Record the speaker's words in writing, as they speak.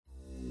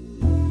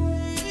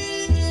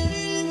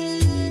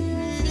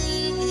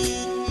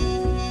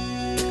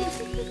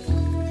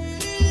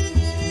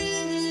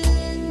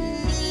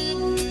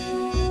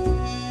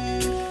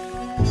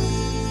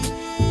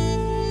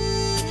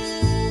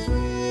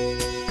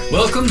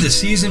Welcome to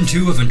Season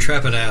 2 of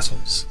Intrepid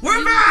Assholes.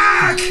 We're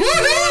back!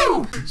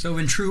 Woohoo! So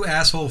in true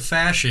asshole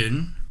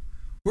fashion,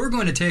 we're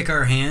going to take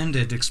our hand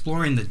at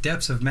exploring the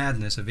depths of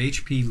madness of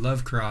H.P.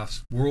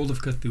 Lovecraft's World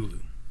of Cthulhu.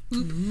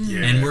 Yeah.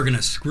 And we're going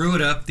to screw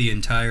it up the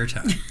entire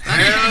time.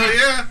 Hell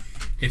yeah!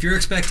 If you're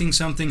expecting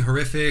something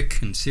horrific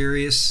and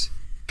serious,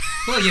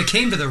 well, you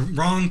came to the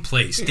wrong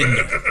place, didn't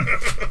you?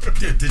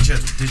 Did you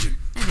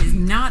That is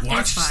not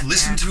watch, this podcast.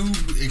 listen to,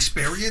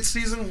 experience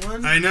Season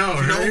 1? I know, You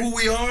right? know who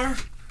we are?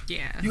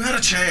 Yeah. You had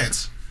a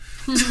chance.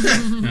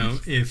 Now,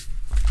 if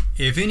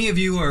any of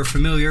you are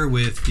familiar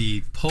with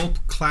the pulp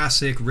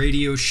classic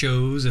radio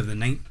shows of the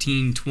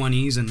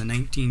 1920s and the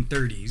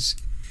 1930s,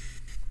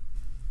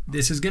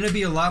 this is going to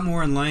be a lot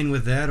more in line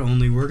with that,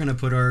 only we're going to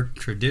put our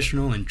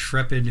traditional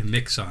Intrepid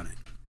mix on it.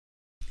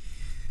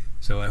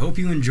 So I hope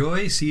you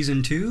enjoy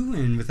Season 2,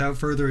 and without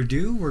further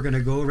ado, we're going to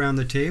go around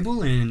the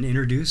table and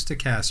introduce the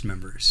cast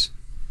members.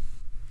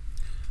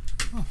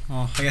 Oh,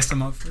 well, I guess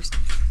I'm up first.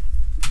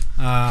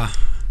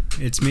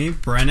 It's me,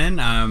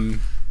 Brennan.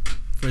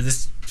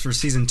 For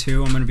Season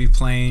 2, I'm going to be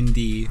playing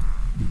the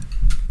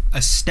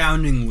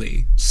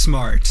astoundingly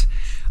smart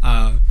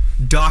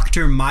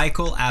Dr.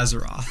 Michael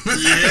Azeroth.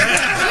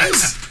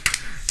 Yes!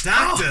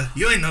 Doctor!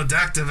 You ain't no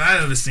doctor if I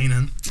ever seen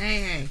him.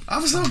 Hey.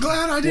 I'm so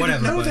glad I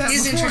didn't know that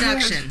His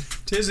beforehand. introduction.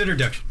 Tis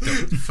introduction.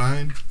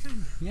 Fine.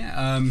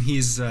 Yeah,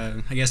 he's,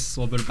 I guess a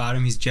little bit about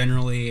him. He's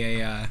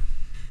generally I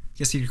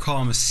guess you could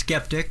call him a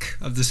skeptic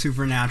of the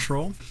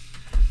supernatural.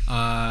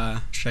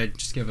 Should I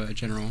just give a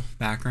general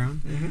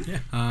background? Mm-hmm. Yeah.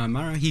 I don't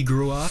know. He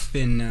grew up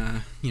in,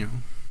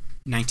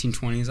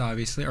 1920s,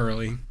 obviously,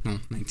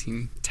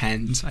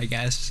 1910s, I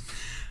guess,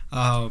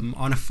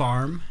 on a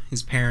farm.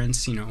 His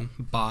parents,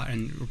 bought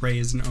and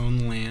raised and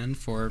owned land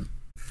for a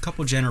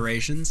couple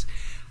generations.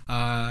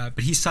 But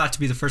he sought to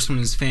be the first one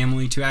in his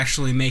family to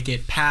actually make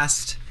it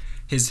past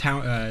his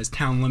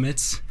town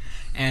limits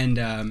and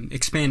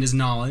expand his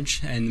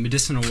knowledge and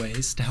medicinal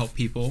ways to help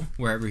people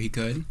wherever he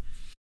could.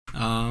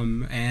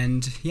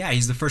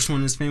 He's the first one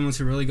in his family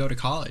to really go to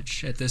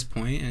college at this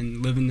point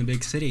and live in the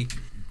big city.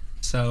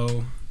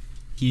 So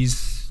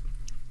he's,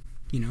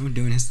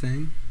 doing his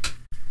thing.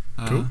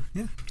 Cool.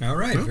 Yeah. All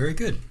right. Cool. Very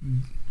good.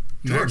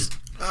 Next.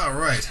 All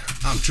right.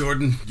 I'm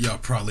Jordan. Y'all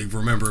probably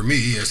remember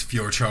me as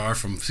Fjorchar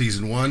from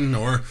Season 1,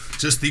 or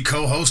just the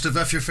co-host of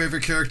F Your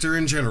Favorite Character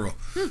in general.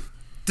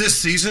 This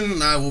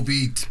season, I will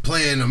be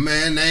playing a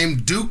man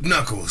named Duke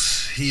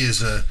Knuckles. He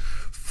is a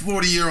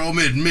 40-year-old,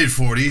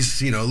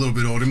 mid-40s, a little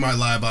bit older. He might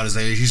lie about his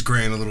age. He's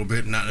graying a little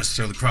bit, not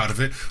necessarily proud of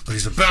it. But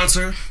he's a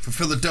bouncer from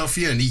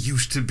Philadelphia, and he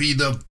used to be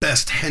the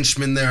best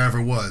henchman there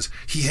ever was.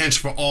 He henched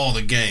for all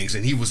the gangs,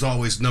 and he was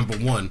always number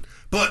one.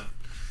 But,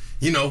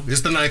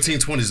 it's the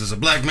 1920s. As a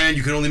black man,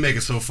 you can only make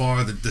it so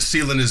far. The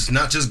ceiling is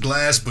not just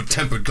glass, but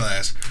tempered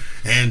glass.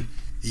 And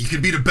you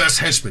could be the best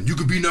henchman. You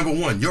could be number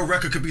one. Your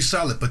record could be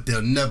solid, but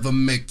they'll never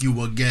make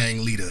you a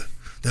gang leader.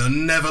 They'll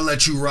never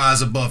let you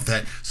rise above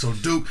that. So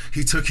Duke,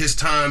 he took his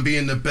time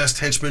being the best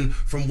henchman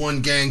from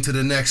one gang to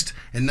the next,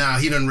 and now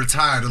he done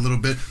retired a little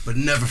bit, but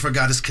never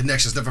forgot his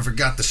connections, never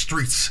forgot the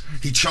streets.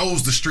 He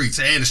chose the streets,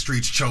 and the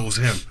streets chose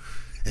him.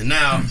 And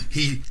now,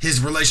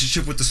 his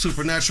relationship with the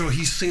supernatural,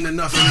 he's seen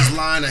enough in his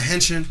line of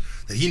henching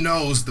that he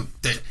knows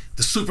that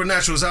the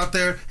supernatural is out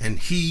there, and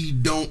he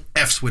don't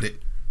F's with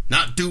it.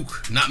 Not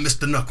Duke, not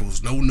Mr.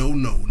 Knuckles. No,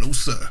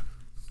 sir.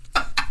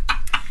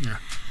 Yeah.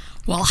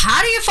 Well,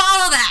 how do you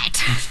follow that?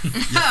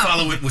 You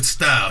follow it with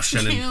style,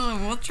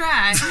 Shannon. We'll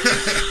try.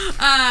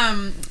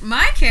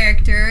 My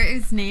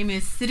character's name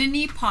is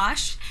Sydney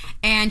Posh,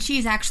 and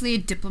she's actually a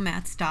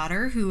diplomat's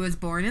daughter who was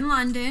born in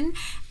London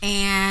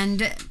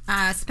and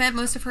spent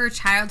most of her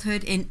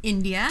childhood in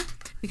India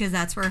because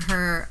that's where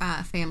her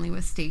family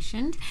was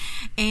stationed.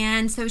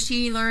 And so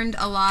she learned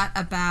a lot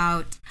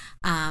about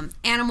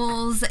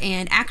animals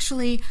and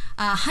actually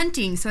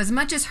hunting. So as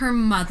much as her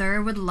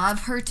mother would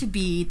love her to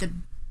be the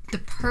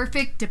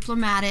perfect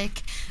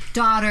diplomatic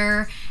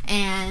daughter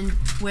and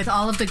with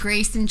all of the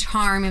grace and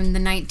charm in the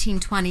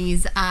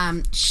 1920s,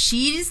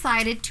 she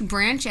decided to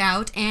branch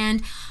out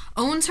and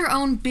owns her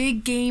own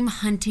big game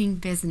hunting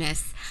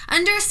business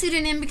under a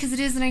pseudonym because it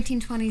is the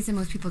 1920s and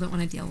most people don't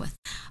want to deal with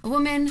a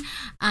woman.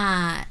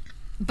 But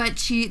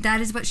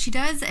that is what she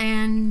does,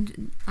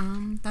 and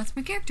that's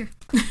my character.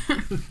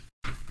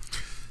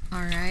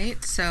 All right,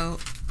 so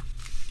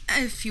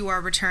if you are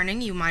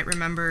returning, you might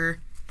remember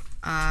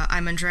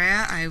I'm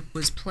Andrea. I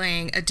was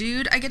playing a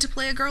dude. I get to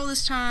play a girl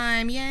this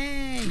time.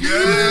 Yay!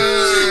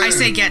 I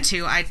say get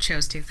to. I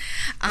chose to.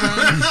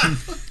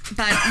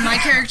 But my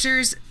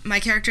character's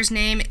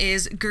name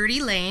is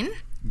Gertie Lane.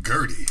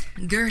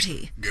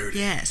 Gertie.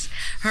 Yes.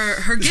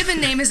 Her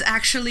given name is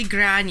actually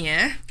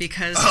Grania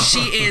because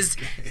she is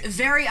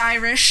very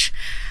Irish.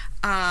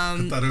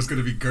 I thought it was going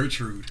to be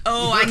Gertrude.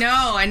 Oh,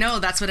 I know.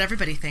 That's what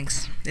everybody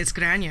thinks. It's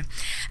Grania.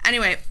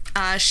 Anyway,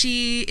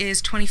 she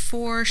is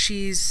 24.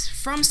 She's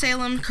from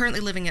Salem,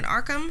 currently living in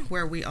Arkham,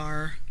 where we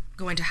are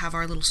going to have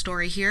our little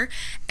story here.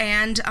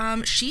 And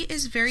she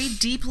is very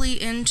deeply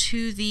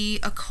into the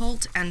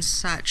occult and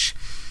such.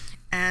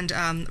 And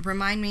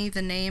remind me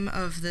the name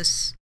of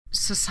this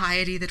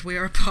society that we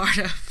are a part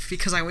of,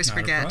 because I always Not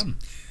a forget. problem.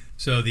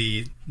 So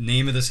the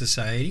name of the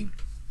society,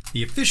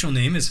 the official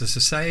name is the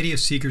Society of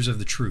Seekers of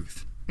the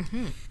Truth.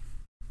 Mm-hmm.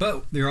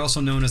 But they're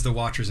also known as the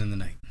Watchers in the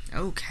Night.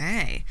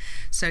 Okay.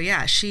 So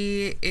yeah,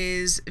 she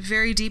is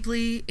very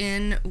deeply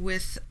in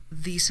with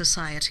the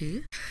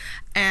society,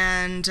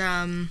 and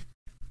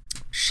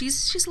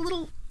she's a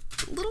little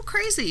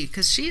crazy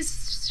because she's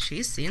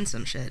seen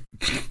some shit.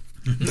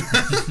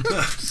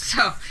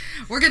 So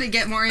we're gonna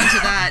get more into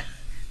that.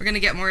 We're gonna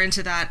get more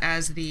into that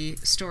as the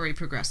story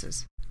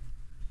progresses.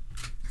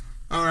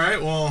 All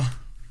right, well,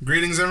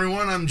 greetings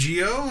everyone. I'm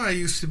Gio. I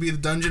used to be the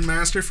Dungeon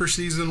Master for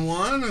Season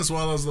 1, as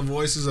well as the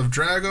voices of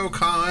Drago,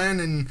 Colin,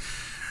 and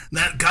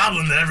that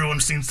goblin that everyone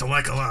seems to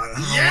like a lot.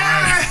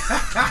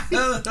 I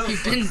don't know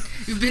why.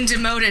 You've been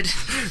demoted.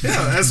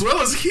 Yeah, as well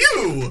as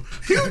Hugh.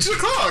 Huge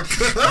cock.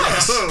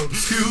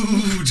 Yes.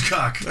 Huge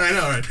cock. I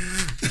know, right?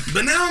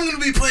 But now I'm going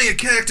to be playing a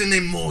character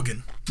named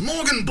Morgan.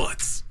 Morgan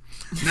Butts.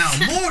 Now,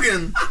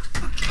 Morgan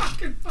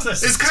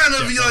is kind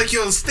of like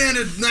your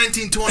standard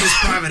 1920s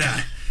private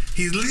eye.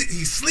 He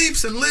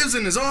sleeps and lives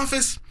in his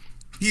office.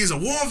 He's a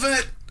war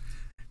vet,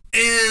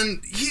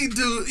 and he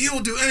will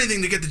do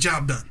anything to get the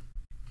job done.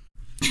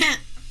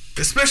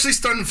 Especially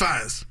starting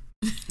fires.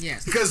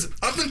 Yes. Because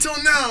up until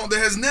now, there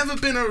has never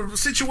been a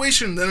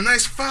situation that a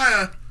nice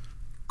fire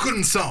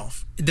couldn't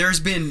solve. There's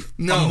been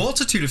No. a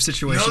multitude of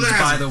situations, No, there by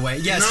hasn't. the way.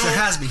 Yes, No, there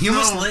has been.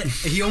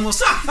 He almost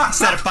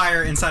set a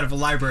fire inside of a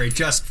library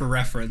just for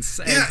reference.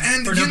 And Yeah,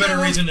 and For you no better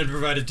know, reason to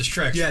provide a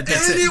distraction. yeah,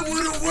 that's And it. it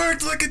would have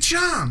worked like a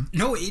charm.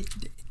 No,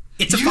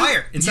 it's a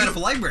fire inside of a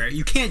library.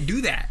 You can't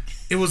do that.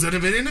 It would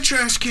have been in a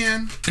trash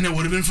can, and it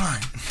would have been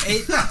fine. Do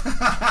you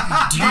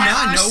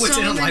not are know what's so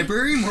in a many-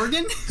 library,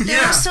 Morgan?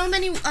 There Yeah. are so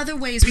many other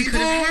ways we could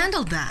have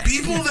handled that.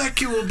 People that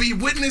will be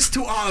witness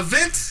to our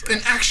events and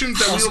actions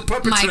that we will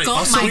perpetrate. Michael,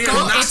 Also, we are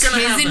not it's gonna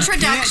his have that.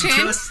 introduction.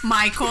 Can't just-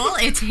 Michael,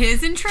 it's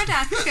his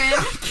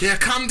introduction. Yeah,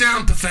 calm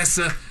down,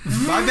 Professor.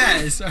 My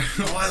bad. Sorry.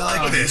 Oh, I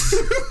like this.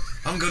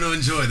 I'm going to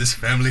enjoy this,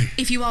 family.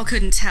 If you all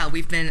couldn't tell,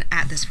 we've been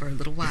at this for a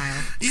little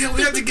while. Yeah,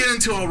 we have to get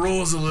into our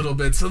roles a little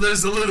bit. So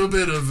there's a little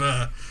bit of,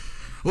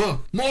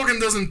 well, Morgan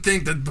doesn't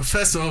think that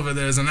Professor over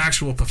there is an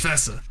actual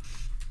professor.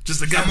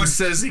 Just a guy who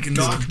says he can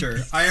do it.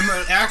 Doctor. I am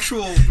an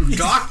actual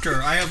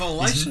doctor. I have a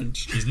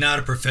license. He's not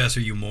a professor,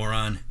 you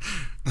moron.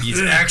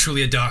 He's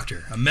actually a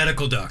doctor, a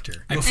medical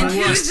doctor. And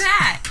who's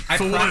that? I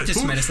For what?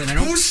 practice Who- medicine. I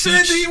don't Who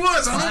said teach he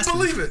was? I classes. don't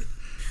believe it.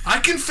 I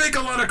can fake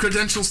a lot of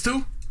credentials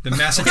too. The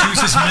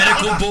Massachusetts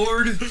Medical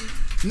Board.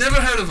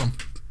 Never heard of him.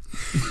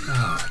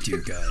 Oh, dear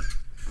God.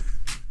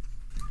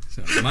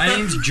 So, my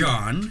name's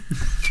John.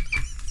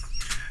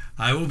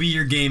 I will be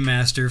your game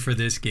master for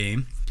this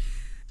game.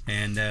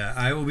 And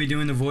I will be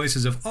doing the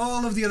voices of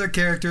all of the other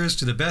characters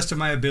to the best of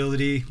my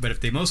ability. But if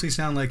they mostly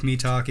sound like me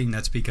talking,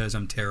 that's because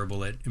I'm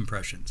terrible at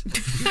impressions.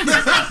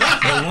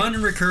 The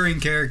one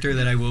recurring character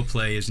that I will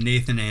play is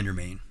Nathan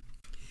Andermain.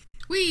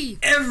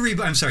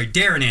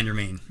 Darren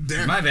Andermain.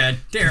 Darren. My bad.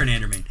 Darren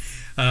Andermain.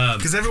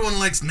 Because everyone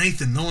likes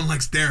Nathan. No one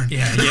likes Darren.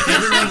 Yeah,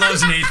 everyone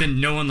loves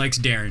Nathan. No one likes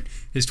Darren.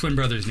 His twin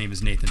brother's name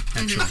is Nathan,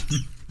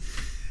 actually.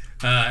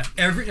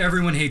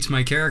 Everyone hates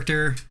my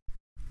character.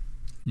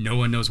 No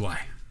one knows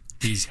why.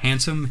 He's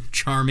handsome,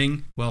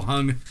 charming, well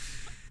hung.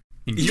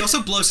 He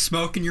also blows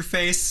smoke in your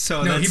face.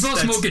 So No, he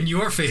blows smoke in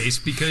your face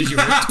because you're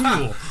a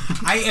tool.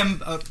 I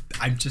am.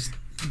 I'm just.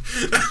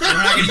 We're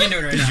not gonna get into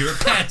it right now. You're a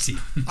patsy.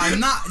 I'm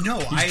not. No,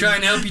 He's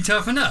trying to help you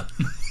toughen up.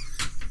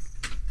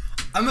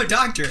 I'm a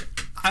doctor.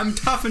 I'm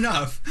tough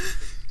enough.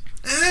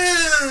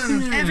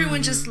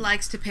 Everyone just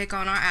likes to pick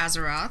on our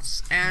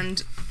Azeroths,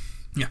 and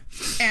Yeah.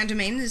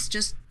 Andamain is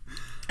just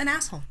an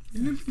asshole.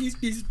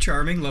 He's a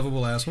charming,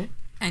 lovable asshole.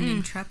 An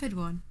intrepid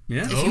one.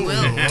 Yeah. If you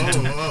will.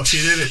 Oh, she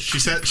did it. She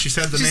said the She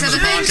name said of the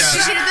the thing. podcast.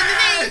 She did the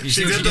thing. You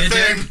She see what did you the did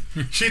there?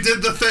 thing. She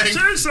did the thing.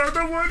 She said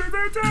the word of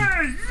the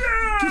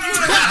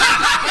day.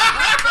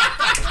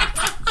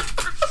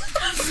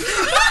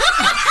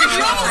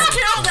 You almost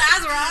killed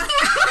Azeroth.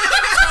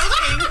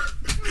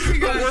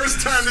 The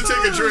worst time to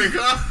take a drink,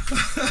 huh?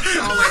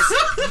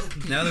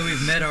 Always. Now that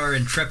we've met our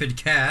intrepid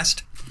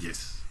cast,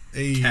 Yes.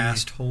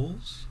 cast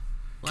holes.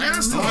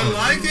 Cast hole. I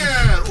like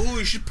that. Oh,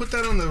 you should put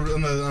that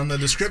on the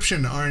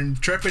description. Our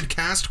intrepid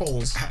cast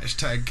holes.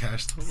 Hashtag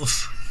cast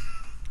holes.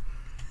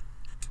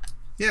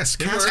 Yes,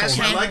 cast works. holes.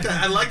 I like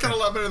that. I like that a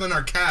lot better than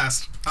our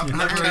cast. I've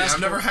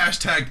never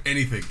hashtagged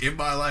anything in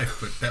my life,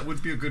 but that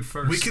would be a good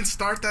first. We can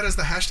start that as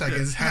the hashtag.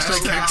 Is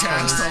hashtag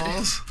cast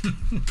holes.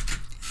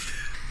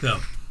 So,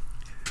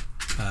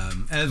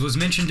 as was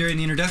mentioned during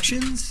the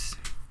introductions,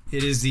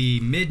 it is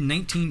the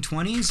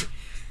mid-1920s,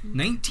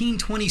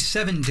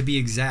 1927 to be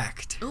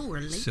exact. Oh, we're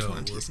late So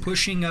 20s we're now.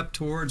 pushing up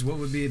towards what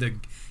would be the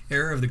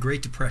era of the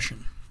Great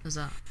Depression.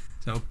 Huzzah.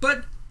 So,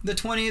 but the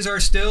 20s are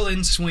still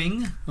in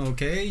swing.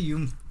 Okay,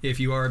 if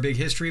you are a big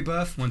history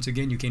buff, once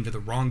again you came to the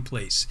wrong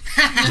place.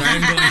 I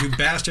am going to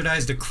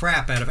bastardize the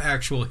crap out of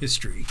actual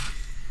history.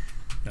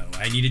 No,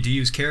 I needed to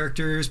use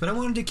characters, but I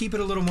wanted to keep it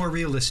a little more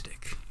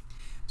realistic.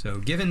 So,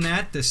 given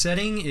that, the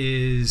setting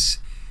is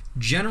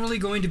generally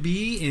going to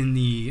be in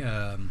the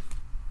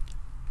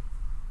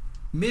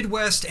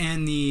Midwest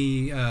and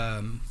the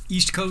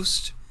East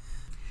Coast.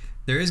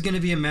 There is going to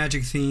be a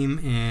magic theme,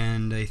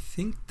 and I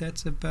think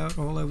that's about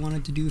all I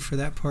wanted to do for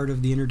that part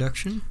of the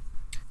introduction.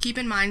 Keep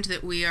in mind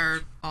that we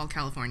are all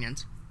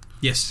Californians.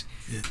 Yes.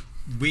 Yeah.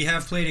 We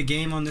have played a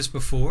game on this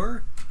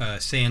before.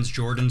 Sans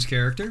Jordan's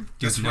character, Duke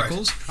That's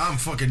Knuckles. right. I'm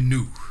fucking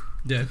new.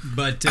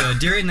 But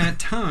during that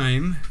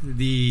time,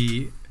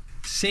 the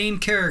same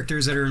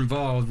characters that are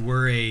involved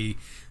were a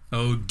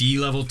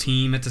D-level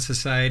team at the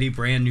Society,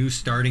 brand new,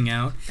 starting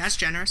out. That's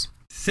generous.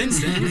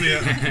 Since then,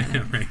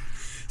 Yeah. right.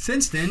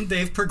 Since then,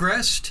 they've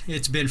progressed.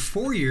 It's been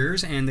 4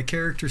 years, and the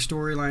character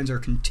storylines are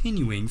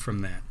continuing from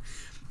that.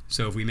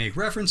 So if we make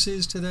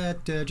references to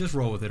that, just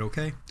roll with it,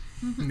 okay?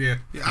 Yeah.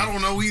 Yeah, I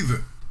don't know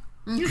either.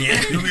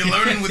 Yeah. You'll be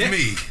learning with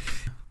me.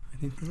 I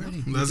think we're ready.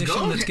 Let's Musician,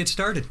 go. Let's get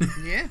started.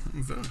 Yeah.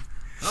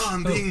 Oh,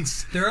 I'm being...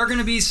 There are going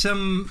to be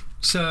some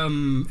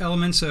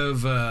elements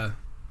of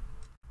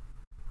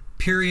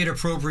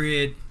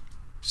period-appropriate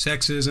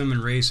sexism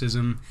and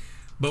racism,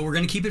 but we're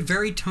going to keep it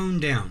very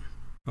toned down,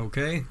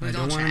 okay? I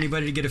don't want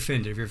anybody to get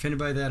offended. If you're offended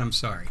by that, I'm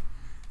sorry.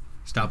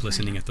 Stop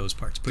listening at those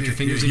parts. Put your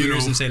fingers in your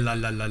ears and say la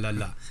la la la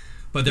la.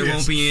 But there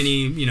won't be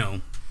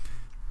any,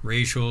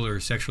 racial or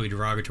sexually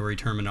derogatory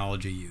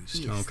terminology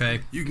used,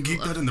 okay? You can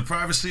keep that in the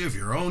privacy of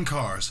your own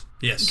cars.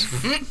 Yes.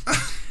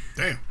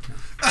 Damn.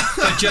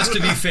 But just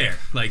to be fair,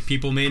 like,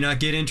 people may not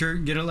be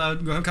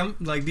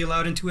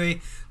allowed into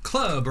a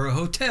club or a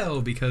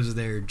hotel because of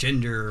their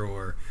gender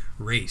or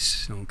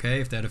race, okay?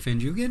 If that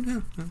offends you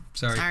again,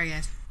 sorry. Sorry,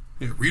 guys.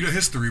 Yeah, read a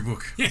history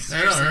book. I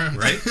know,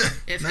 right?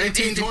 If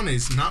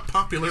 1920s, not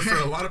popular for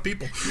a lot of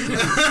people.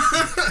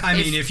 I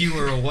mean, if you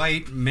were a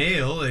white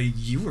male,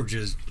 you were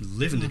just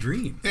living the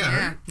dream.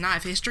 Yeah. Nah,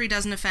 if history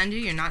doesn't offend you,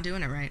 you're not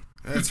doing it right.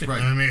 That's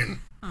right. I mean,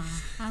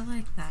 I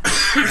like that.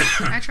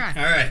 I try.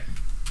 All right.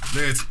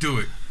 Let's do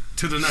it.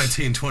 To the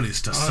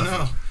 1920s to oh suffer.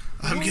 no.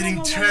 I'm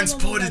getting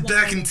transported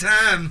back in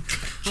time.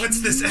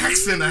 What's this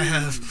accent I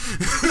have?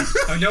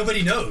 Oh,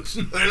 nobody knows.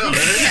 I know,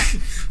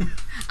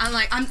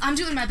 right? I'm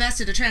doing my best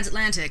at a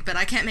transatlantic, but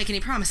I can't make any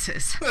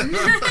promises.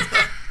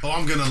 Oh,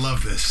 I'm gonna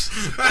love this.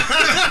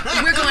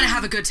 We're going to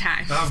have a good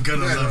time. I'm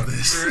gonna love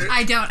this.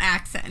 I don't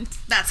accent.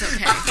 That's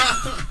okay.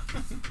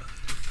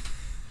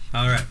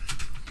 All right.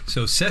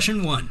 So,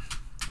 session 1.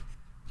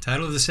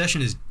 Title of the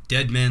session is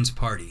Dead Man's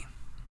Party.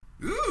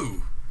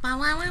 Ooh. So,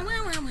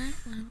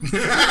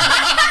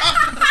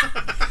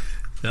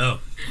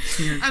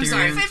 I'm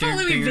sorry. If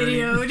only we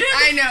videoed.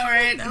 I know,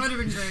 right? That would have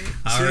been great.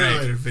 all See you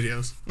right. later,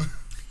 videos.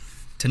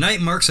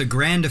 Tonight marks a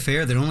grand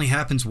affair that only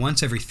happens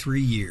once every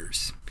 3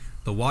 years.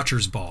 The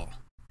Watcher's Ball.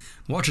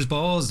 Watcher's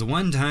Ball is the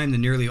one time that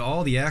nearly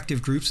all the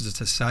active groups of the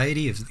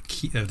Society of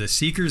the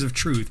Seekers of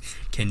Truth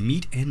can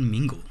meet and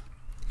mingle.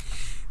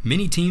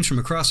 Many teams from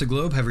across the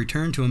globe have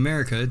returned to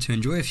America to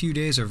enjoy a few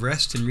days of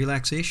rest and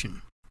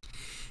relaxation.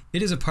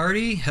 It is a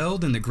party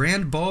held in the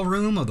Grand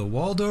Ballroom of the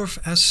Waldorf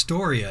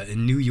Astoria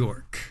in New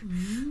York.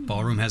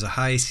 Ballroom has a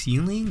high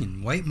ceiling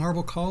and white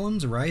marble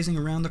columns rising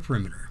around the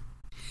perimeter.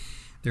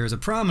 There is a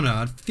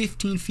promenade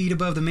 15 feet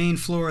above the main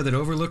floor that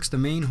overlooks the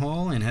main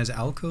hall and has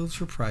alcoves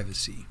for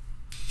privacy.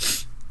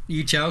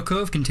 Each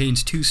alcove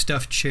contains 2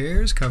 stuffed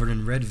chairs covered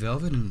in red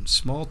velvet and a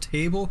small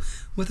table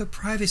with a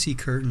privacy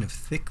curtain of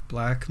thick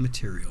black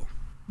material.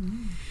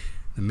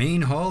 The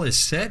main hall is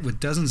set with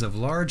dozens of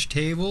large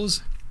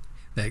tables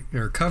that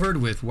are covered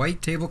with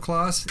white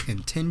tablecloths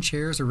and 10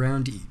 chairs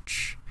around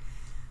each.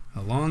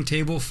 A long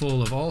table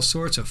full of all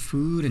sorts of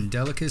food and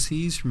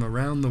delicacies from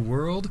around the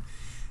world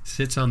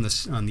sits on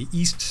the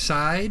east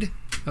side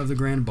of the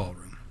grand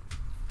ballroom.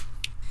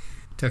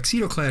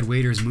 Tuxedo-clad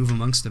waiters move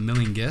amongst the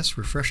milling guests,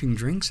 refreshing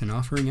drinks and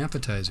offering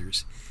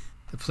appetizers.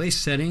 The place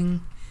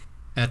setting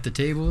at the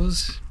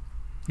tables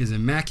is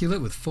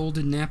immaculate with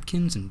folded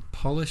napkins and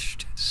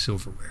polished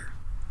silverware.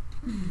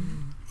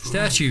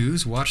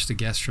 Statues watch the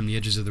guests from the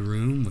edges of the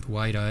room with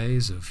wide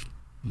eyes of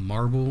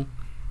marble.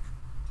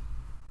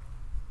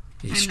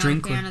 I'm not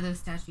a fan of those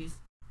statues.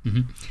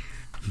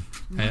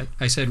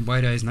 I said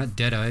wide eyes, not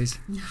dead eyes.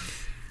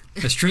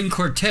 A string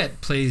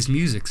quartet plays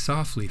music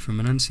softly from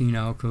an unseen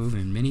alcove,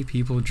 and many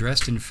people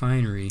dressed in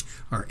finery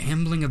are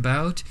ambling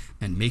about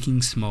and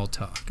making small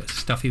talk. A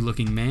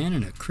stuffy-looking man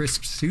in a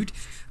crisp suit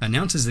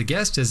announces the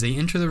guests as they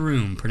enter the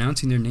room,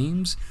 pronouncing their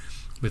names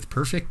with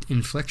perfect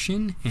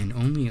inflection and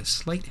only a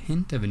slight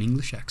hint of an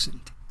English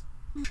accent.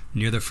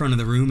 Near the front of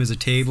the room is a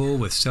table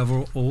with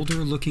several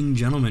older-looking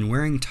gentlemen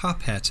wearing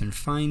top hats and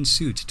fine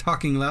suits,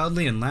 talking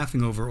loudly and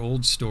laughing over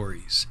old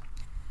stories.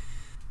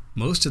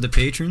 Most of the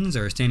patrons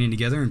are standing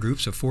together in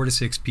groups of 4 to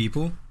 6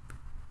 people,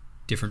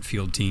 different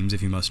field teams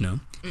if you must know,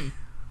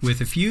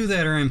 with a few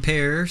that are in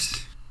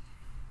pairs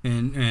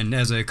and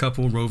as a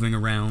couple roving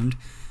around,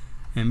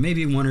 and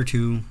maybe 1 or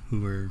 2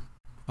 who are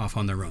off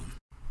on their own.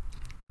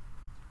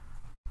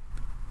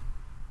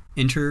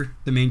 Enter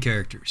the main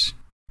characters.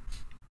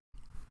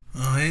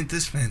 Oh, ain't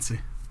this fancy?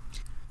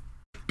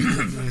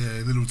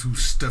 Yeah, a little too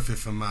stuffy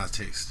for my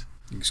taste.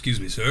 Excuse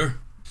me, sir.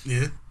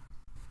 Yeah.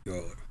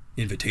 Your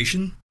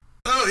invitation?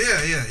 Oh,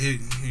 yeah. Here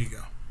you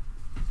go.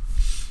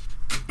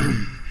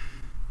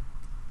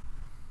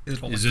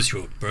 Is this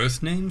your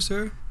birth name,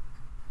 sir?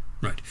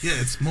 Right. Yeah,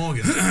 it's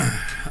Morgan.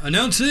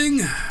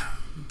 Announcing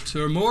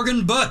Sir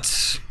Morgan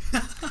Butts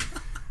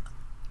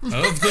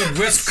of the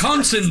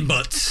Wisconsin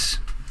Butts.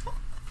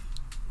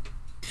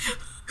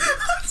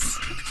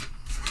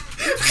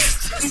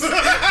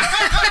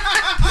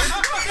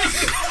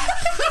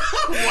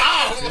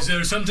 Wow! Is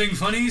there something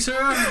funny,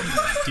 sir?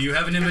 Do you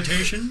have an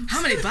invitation?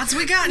 How many butts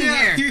we got in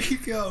here? Here you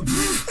go.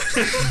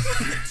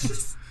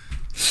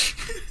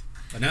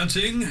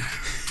 Announcing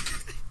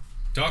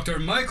Dr.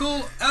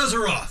 Michael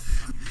Azeroth.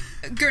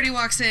 Gertie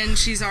walks in.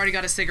 She's already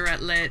got a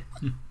cigarette lit.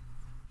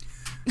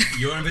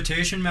 Your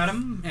invitation,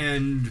 madam,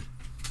 and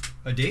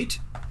a date?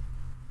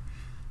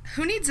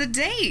 Who needs a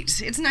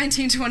date? It's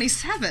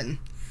 1927.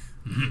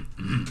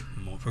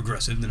 More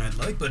progressive than I'd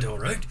like, but all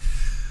right.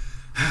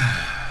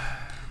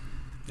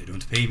 They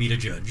don't pay me to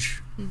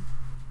judge.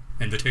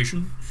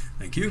 Invitation,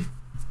 thank you.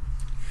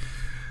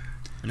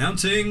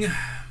 Announcing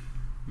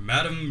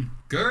Madam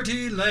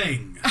Gertie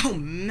Lang. Oh,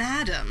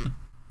 madam.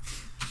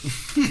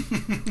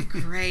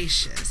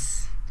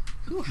 Gracious.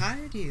 Who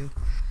hired you?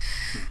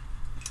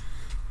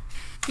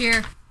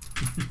 Here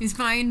is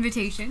my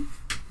invitation.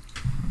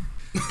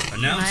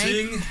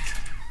 Announcing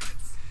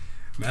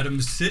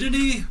Madam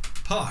Sidney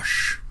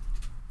Posh.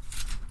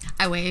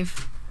 I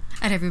wave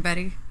at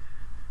everybody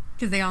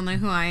because they all know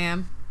who I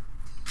am.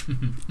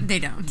 They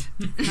don't.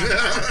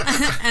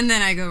 And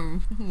then I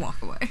go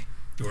walk away.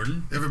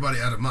 Jordan. Everybody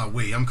out of my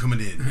way. I'm coming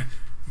in.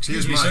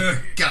 Excuse Here's me, my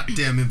sir.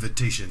 goddamn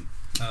invitation.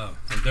 Oh,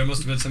 there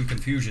must have been some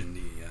confusion.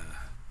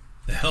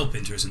 The help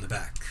enters in the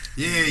back.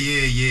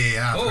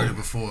 Yeah. I've Oh. heard it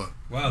before.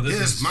 Wow, this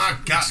Here's is my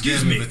excuse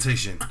goddamn me.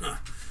 invitation.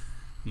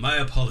 My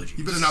apologies.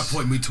 You better not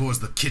point me towards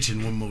the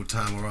kitchen one more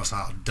time or else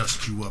I'll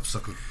dust you up,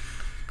 sucker.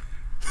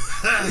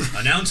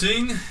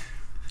 Announcing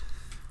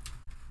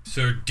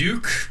Sir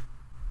Duke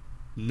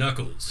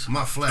Knuckles.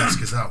 My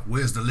flask is out.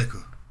 Where's the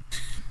liquor?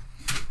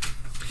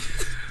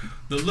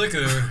 The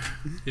liquor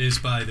is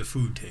by the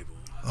food table.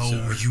 Oh,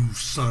 sir. you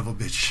son of a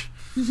bitch.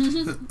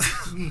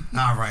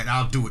 All right,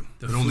 I'll do it.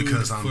 The but only food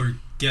because I'm... for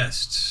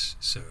guests,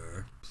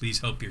 sir. Please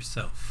help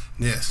yourself.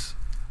 Yes.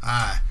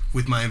 I,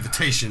 with my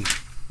invitation,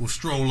 will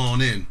stroll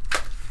on in.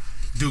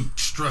 Duke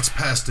struts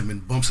past him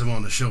and bumps him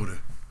on the shoulder.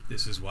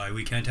 This is why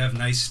we can't have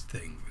nice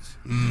things.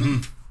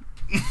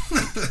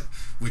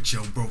 With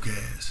your broke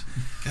ass.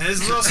 And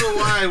this is also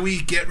why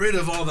we get rid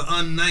of all the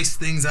unnice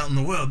things out in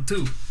the world,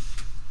 too.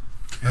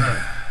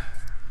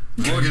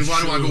 Morgan,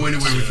 why do I go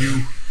anywhere with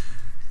you?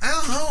 I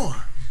don't know.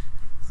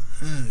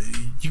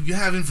 You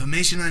have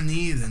information I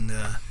need, and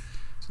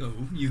So,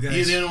 you you're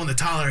guys... the only one that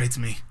tolerates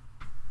me.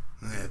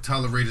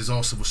 Tolerate is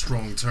also a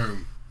strong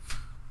term.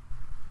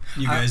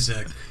 You guys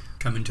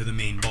come into the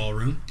main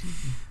ballroom.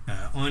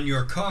 On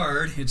your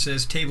card, it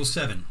says Table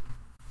 7.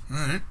 All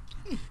right.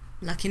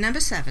 Lucky number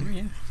 7.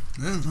 Yeah,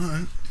 all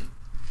right.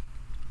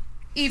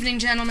 Evening,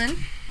 gentlemen.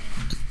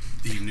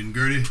 Evening,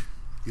 Gertie.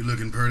 You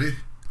looking pretty?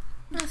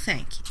 Well,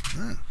 thank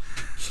you.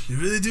 You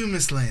really do,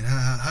 Miss Lane.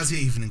 How's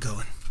your evening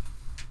going?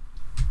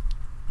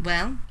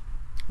 Well,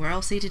 we're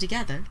all seated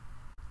together.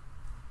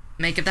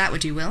 Make of that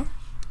what you will.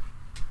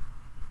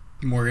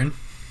 Morgan.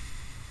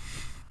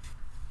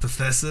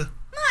 Professor?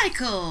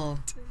 Michael!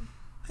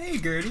 Hey,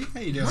 Gertie. How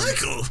you doing?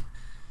 Michael?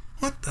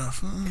 What the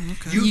fuck?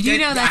 Okay. You do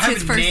know that's I have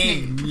his a first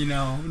name, name. you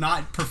know,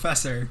 not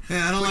Professor.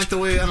 Yeah, I don't like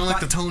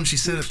the tone she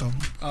said it, though.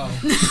 Oh.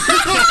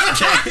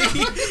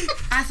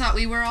 I thought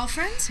we were all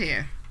friends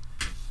here.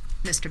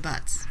 Mr.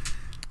 Butts.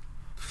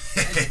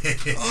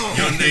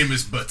 Your name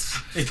is Butts.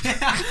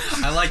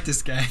 I like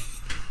this guy.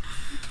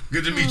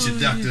 Good to meet you,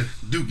 Dr.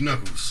 Duke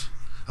Knuckles.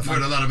 I've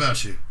heard a lot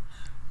about you.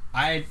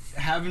 I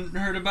haven't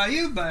heard about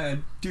you by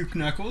Duke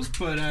Knuckles,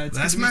 but it's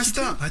That's good to meet messed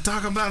you, too. up. I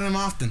talk about him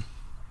often.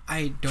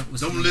 I don't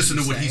listen. Don't listen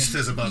to what he say.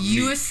 says about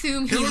You me.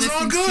 assume he It was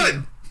all listens good. to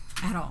you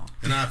at all.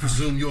 And I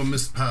presume you're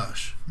Miss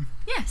Posh.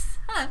 Yes.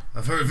 Hello.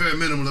 I've heard very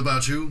minimal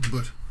about you,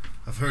 but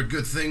I've heard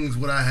good things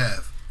what I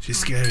have. She's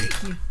scary.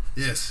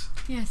 Yes.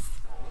 Yes.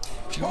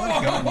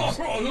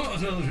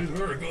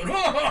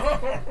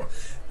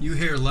 You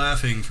hear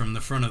laughing from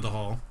the front of the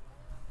hall.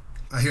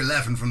 I hear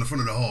laughing from the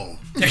front of the hall.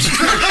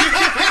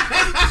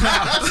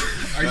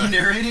 Are you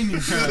narrating your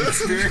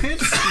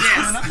experience?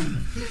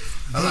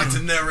 I like to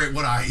narrate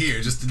what I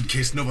hear just in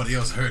case nobody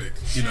else heard it.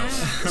 You know,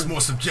 it's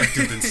more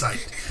subjective than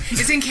sight.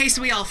 It's in case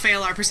we all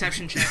fail our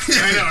perception check.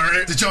 I know,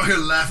 right? Did y'all hear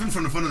laughing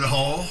from the front of the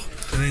hall?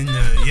 I mean,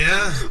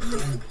 yeah.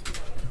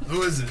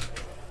 Who is it?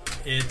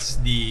 It's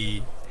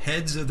the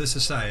heads of the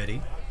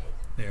society.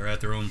 They are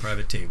at their own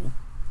private table,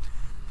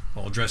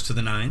 all dressed to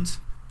the nines.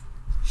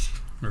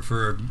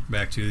 Refer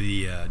back to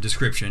the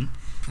description.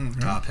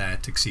 Top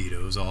hat,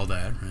 tuxedos, all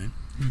that, right?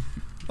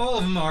 All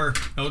of them are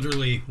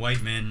elderly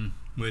white men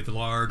with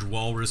large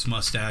walrus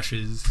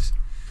mustaches.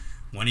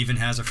 One even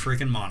has a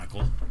freaking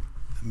monocle.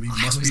 He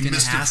must be gonna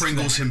Mr. ask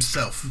Pringles that.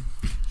 himself.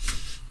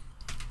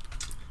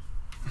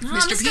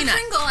 Mr. Peanut.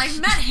 Pringle, I've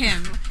met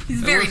him.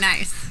 He's very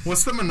nice.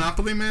 What's the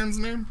Monopoly man's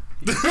name?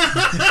 The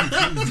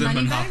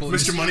Moneybags?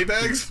 Mr.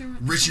 Moneybags?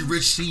 Richie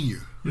Rich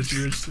Sr.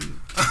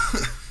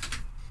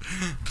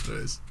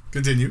 Nice.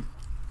 Continue.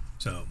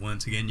 So,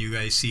 once again, you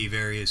guys see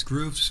various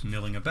groups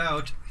milling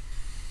about.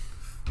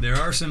 There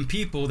are some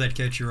people that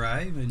catch your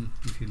eye, and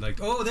if you'd like...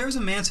 Oh, there's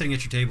a man sitting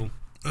at your table.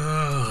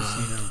 Just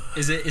so you know.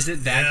 Is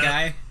it that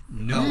guy?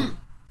 No.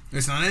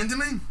 It's not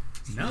Enderman?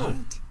 No.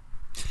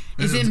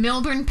 Is it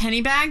Milburn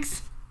Pennybags?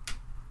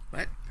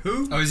 What?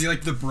 Who? Oh, is he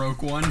like the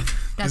broke one?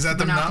 That's that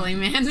the the Monopoly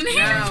Man's name.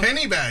 No.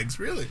 Penny bags,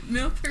 really?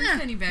 Milburn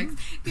Pennybags.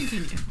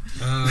 Continue.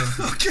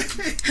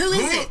 Okay. Who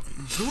is it?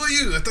 Who are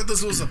you? I thought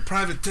this was a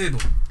private table.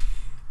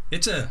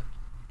 It's a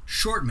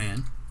short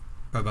man,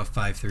 probably about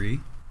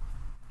 5'3",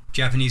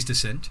 Japanese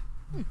descent.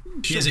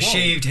 He has a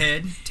shaved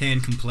head,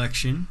 tan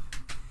complexion.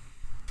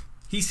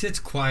 He sits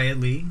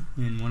quietly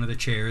in one of the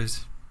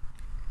chairs,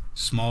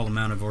 small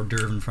amount of hors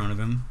d'oeuvre in front of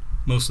him,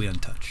 mostly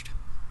untouched.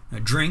 A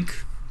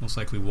drink, most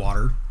likely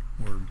water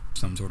or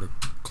some sort of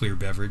clear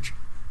beverage.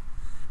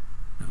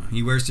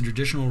 He wears the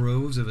traditional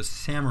robes of a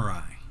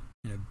samurai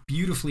and a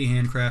beautifully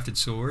handcrafted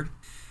sword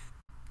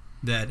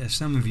that, as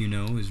some of you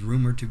know, is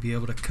rumored to be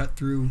able to cut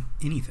through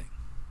anything.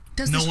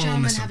 Does No this one will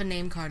gentleman miss him. have a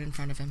name card in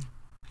front of him?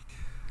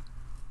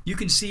 You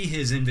can see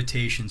his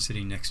invitation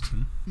sitting next to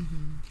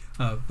him.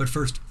 But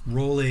first,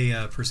 roll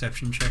a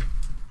perception check.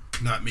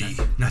 Not me.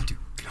 Not to.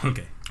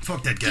 Okay.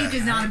 Fuck that guy. He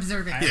does not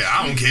observe it. Yeah,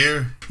 I don't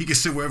care. He can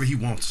sit wherever he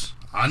wants.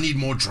 I need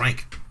more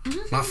drink.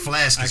 My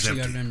flask I is actually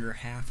got empty. it under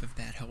half if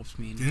that helps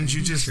me. Didn't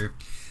you just... Sure.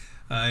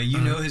 You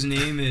know his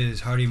name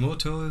is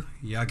Harimoto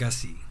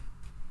Yagasi.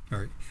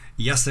 Or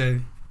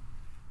Yasagi.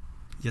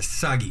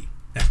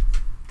 Ah,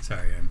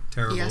 sorry, I'm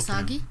terrible.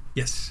 Yasagi?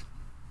 Yes.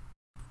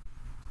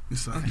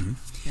 Sorry.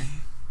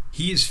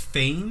 He is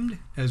famed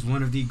as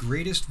one of the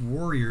greatest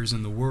warriors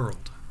in the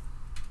world.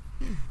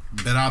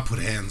 Bet I'll put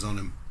hands on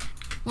him.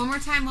 One more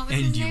time, what was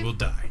And his you name? will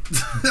die.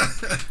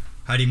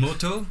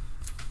 Harimoto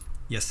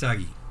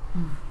Yasagi.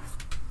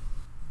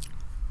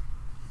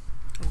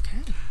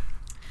 Okay.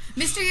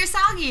 Mr.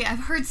 Yasagi, I've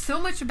heard so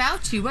much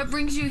about you. What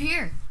brings you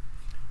here?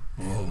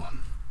 Oh,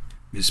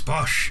 Miss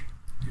Posh,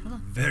 you're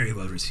very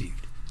well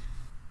received.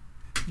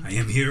 I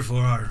am here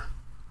for our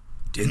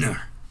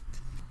dinner.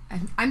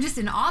 I'm just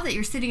in awe that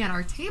you're sitting at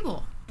our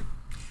table.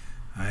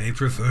 I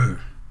prefer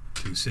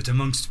to sit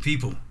amongst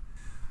people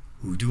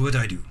who do what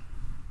I do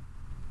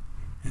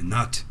and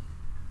not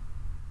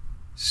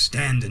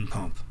stand in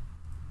pomp.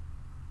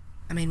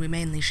 I mean, we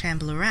mainly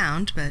shamble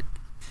around, but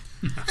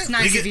it's We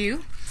nice get- of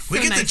you. We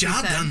So get the nicely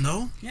job said. done,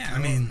 though. Yeah, I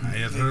mean... I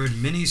have heard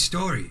many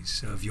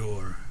stories of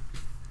your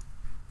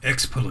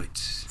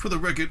exploits. For the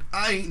record,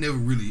 I ain't never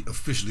really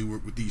officially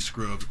worked with these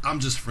scrubs. I'm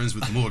just friends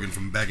with Morgan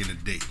from back in the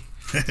day.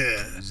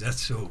 Is that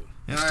so?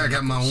 And I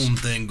got my own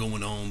thing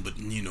going on, but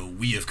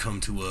we have come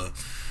to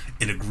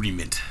an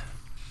agreement.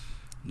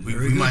 We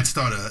Very good. might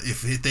start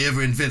if they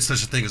ever invent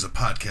such a thing as a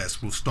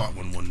podcast, we'll start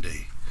one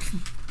day.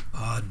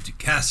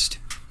 Podcast.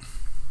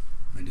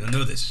 I don't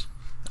know this.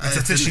 It's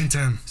a fishing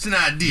term. It's an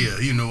idea,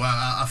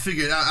 I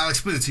figured I'll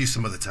explain it to you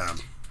some other time.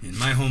 In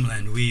my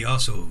homeland, we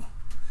also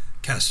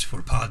cast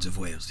for pods of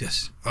whales,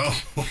 yes,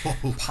 Oh,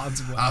 Pods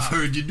of I've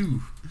heard you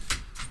do.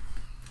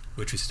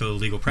 which is still a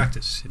legal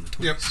practice in the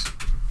 20s. Yep.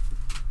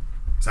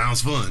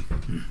 Sounds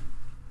fun.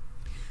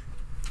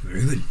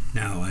 Very good.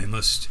 Now I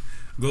must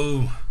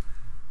go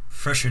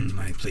freshen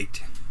my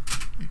plate.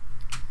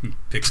 He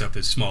picks up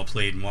his small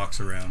plate and walks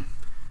around.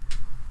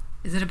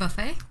 Is it a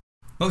buffet?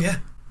 Oh yeah,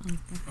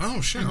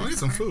 Oh, shit. I'll get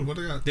some food. What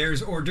do I got?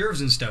 there's hors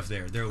d'oeuvres and stuff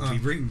there. They'll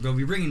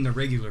be bringing the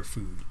regular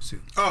food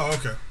soon. Oh,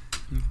 okay.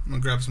 I'm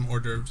going to grab some hors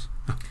d'oeuvres.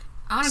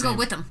 I want to go Same.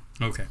 with them.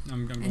 Okay.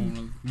 I'm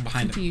going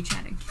behind him. Continue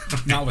chatting.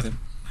 Not with him.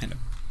 Behind him.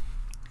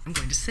 I'm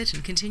going to sit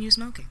and continue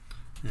smoking.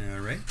 All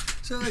right.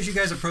 So as you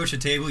guys approach the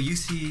table, you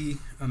see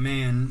a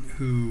man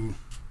who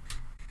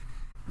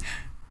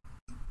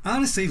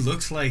honestly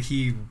looks like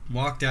he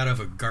walked out of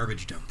a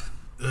garbage dump.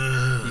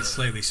 He's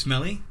slightly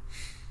smelly.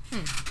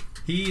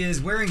 He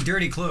is wearing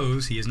dirty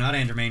clothes. He is not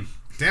Enderman.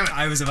 Damn it.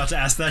 I was about to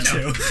ask that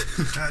too.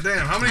 God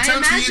damn. How many I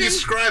times can imagine- you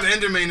describe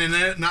Enderman and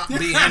it not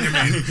be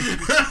Enderman?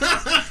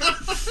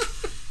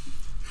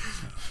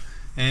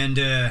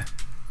 And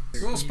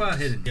roll spot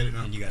hidden. Get it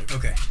now. And you got it.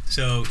 Okay.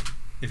 So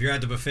if you're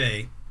at the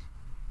buffet,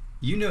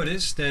 you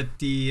notice that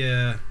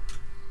the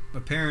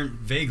apparent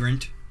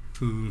vagrant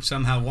who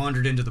somehow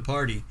wandered into the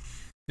party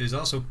is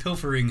also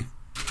pilfering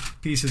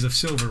pieces of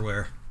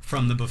silverware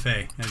from the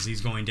buffet as he's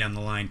going down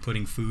the line,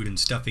 putting food and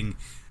stuffing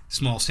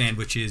small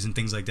sandwiches and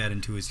things like that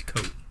into his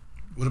coat.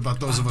 What about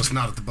those of us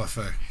not at the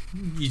buffet?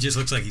 He just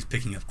looks like he's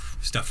picking up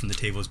stuff from the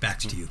table. His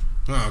back's to you.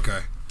 Oh,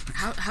 okay.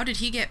 How did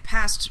he get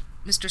past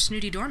Mr.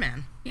 Snooty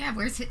Doorman? Yeah,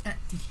 where's it?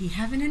 Did he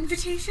have an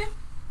invitation?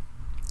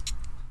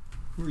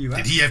 Who are you Did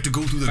asking? he have to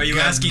go through the Are you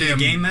asking the goddamn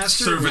game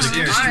master or service was it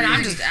your industry?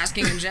 I'm just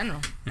asking in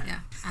general. Yeah,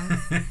 I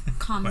was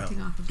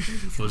commenting off of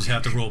previous. We'll just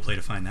have to role play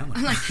to find that one.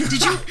 I'm like,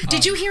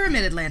 did you hear a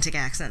mid-Atlantic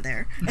accent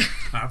there?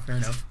 Fair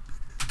enough.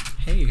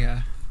 Hey,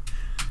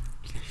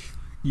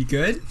 you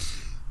good?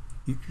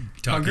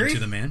 Talking Hungry? to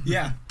the man.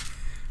 Yeah.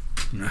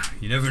 Nah,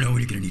 you never know when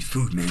you're gonna need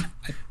food, man.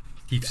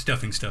 Keep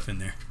stuffing stuff in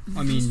there.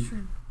 I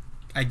mean,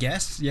 I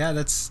guess. Yeah,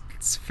 that's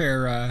It's a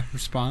fair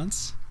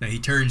response. Now he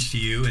turns to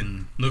you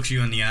and looks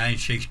you in the eye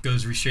and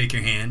goes to shake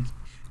your hand.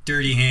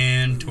 Dirty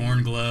hand,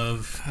 torn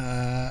glove.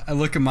 I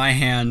look at my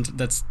hand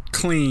that's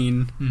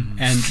clean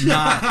and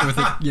not with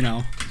a,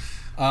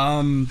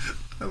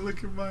 I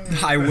look at my.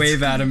 I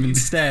wave at him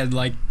instead,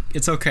 like,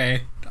 it's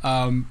okay.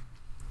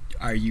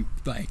 Are you,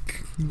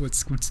 like,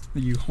 are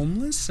you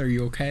homeless? Are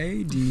you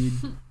okay? Do you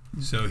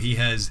need... So he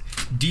has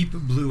deep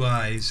blue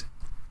eyes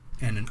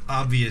and an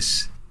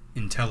obvious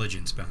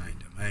intelligence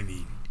behind him. I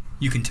mean,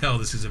 you can tell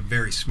this is a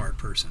very smart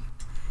person.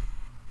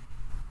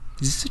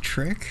 Is this a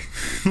trick?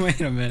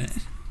 Wait a minute.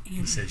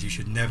 He says you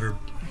should never...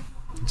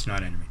 It's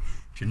not enemy.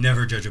 You should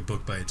never judge a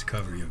book by its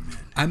cover, young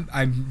man.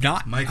 I'm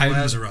not... Michael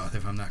Azeroth,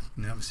 if I'm not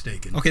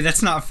mistaken. Okay,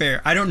 that's not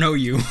fair. I don't know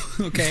you,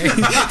 okay?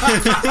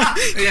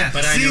 Yeah,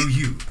 But I know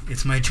you.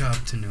 It's my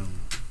job to know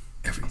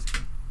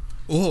everything.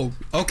 Oh,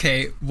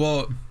 okay.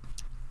 Well,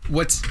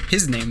 what's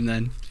his name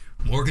then?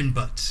 Morgan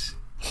Butts.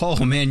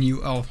 Oh, man,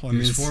 you... Oh, He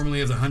was formerly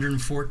of the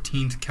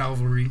 114th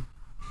Cavalry.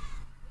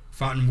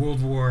 Fought in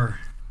World War...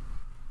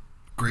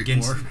 Great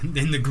against, War.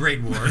 In the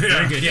Great War.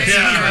 Very good, yes.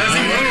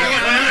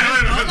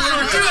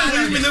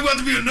 You mean there about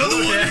to be another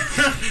one? Yeah.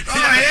 Oh,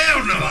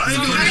 hell no. I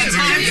ain't doing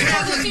You that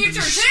have the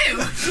future too.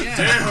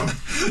 Damn.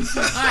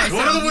 All right,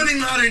 What are the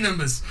winning lottery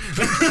numbers?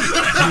 so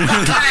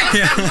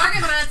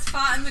Morgan Butts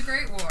fought in the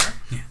Great War.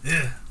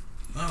 Yeah.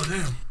 Oh,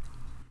 damn.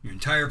 Your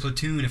entire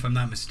platoon, if I'm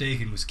not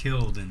mistaken, was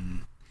killed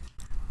in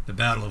the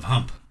Battle of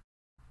Hump.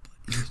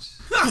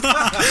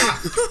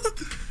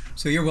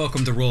 So you're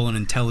welcome to roll an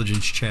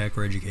intelligence check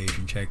or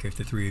education check if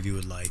the three of you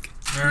would like.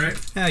 All right.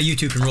 You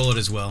two can roll it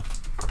as well.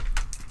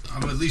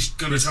 I'm at least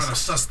gonna try to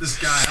suss this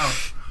guy out.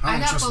 I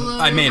don't got trust him. below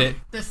I made it.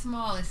 the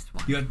smallest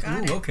one. You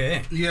got,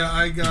 okay. Yeah,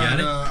 I got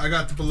it? got I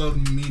got the below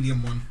the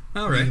medium one.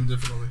 All right. Medium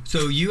difficulty.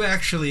 So you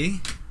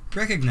actually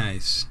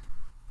recognize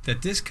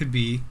that this could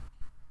be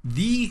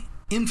the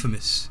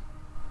infamous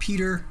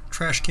Peter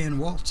Trashcan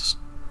Waltz.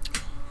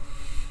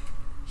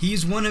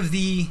 He's one of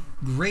the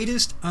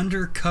greatest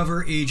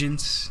undercover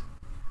agents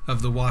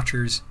of the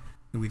Watchers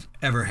that we've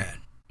ever had.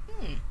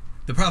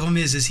 The problem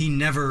is he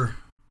never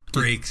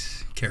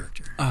breaks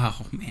character.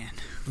 Oh, man.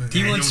 He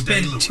Daniel once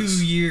spent Day-Lewis.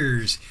 2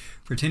 years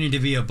pretending to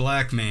be a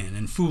black man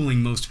and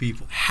fooling most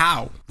people.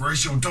 How?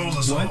 Brace your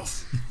dollars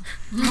off.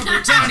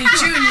 Robert Downey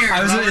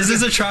Jr. Is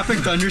this a Tropic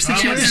Thunder I'm a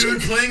situation?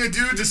 dude playing a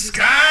dude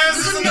disguised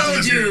as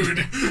another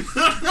dude.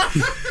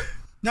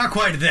 Not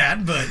quite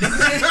that,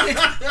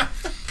 but...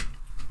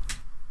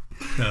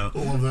 So,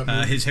 Love that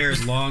movie. his hair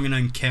is long and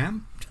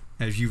unkempt.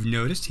 As you've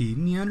noticed, he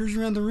meanders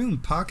around the room,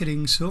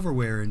 pocketing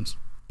silverware and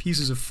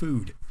pieces of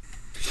food.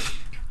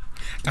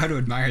 Got to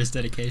admire his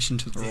dedication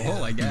to the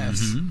role, I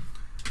guess.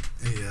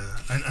 Mm-hmm.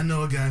 Hey, I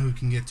know a guy who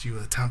can get you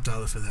a top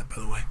dollar for that, by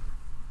the way.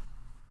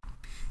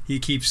 He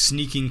keeps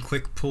sneaking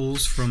quick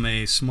pulls from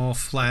a small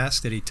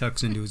flask that he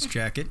tucks into his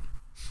jacket.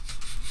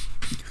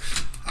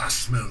 I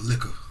smell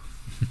liquor.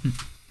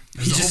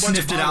 He just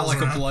sniffed it out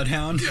like a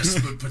bloodhound. Yes,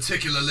 but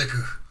particular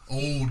liquor.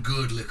 Old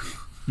good liquor.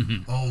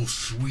 Oh,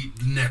 sweet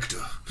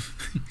nectar.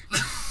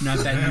 Not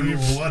that Damn, you you're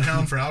a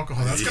bloodhound for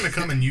alcohol. That's going to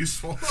come in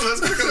useful. That's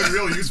going to come in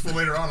real useful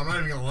later on. I'm not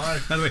even going to lie.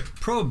 By the way,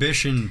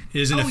 prohibition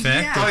is in Oh,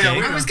 effect. yeah.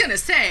 Okay? I was gonna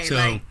say, So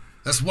like,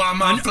 That's why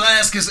my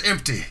flask is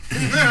empty.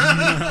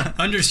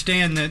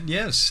 understand that,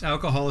 yes,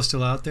 alcohol is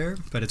still out there,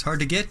 but it's hard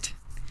to get.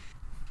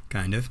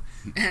 Kind of.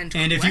 and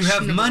And if you have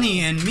questionable. money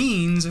and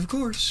means, of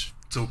course.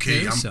 It's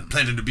okay. There's I'm some.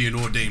 planning to be an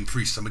ordained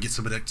priest. I'm going to get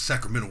some of that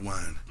Sacramento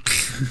wine.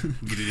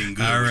 Get it in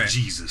good All with right.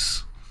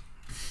 Jesus.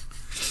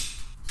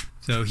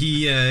 So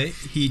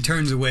he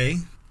turns away,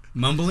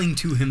 mumbling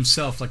to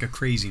himself like a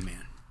crazy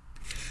man.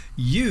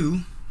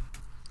 You,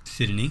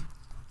 Sydney,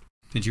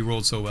 since you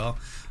rolled so well,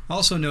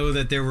 also know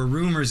that there were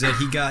rumors that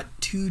he got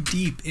too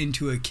deep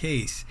into a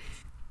case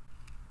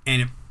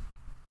and it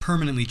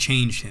permanently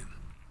changed him.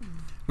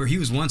 Where he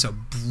was once a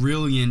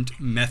brilliant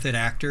method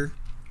actor,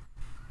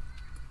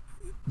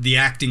 the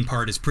acting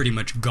part is pretty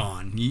much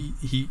gone.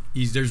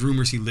 There's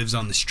rumors he lives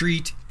on the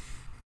street,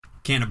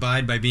 can't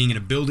abide by being in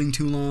a building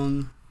too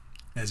long,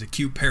 has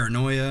acute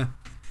paranoia.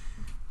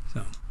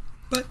 So,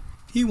 but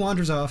he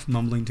wanders off,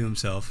 mumbling to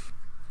himself,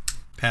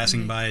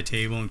 passing by a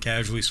table and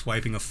casually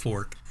swiping a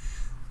fork.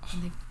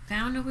 And they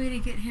found a way to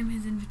get him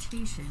his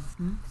invitation.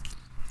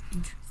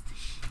 Interesting.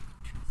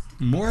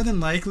 More than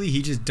likely,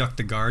 he just ducked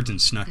the guards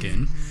and snuck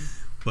in.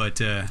 But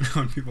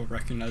when people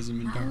recognize him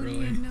and How don't would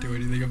really you know? do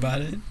anything about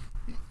it.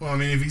 Well, I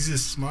mean, if he's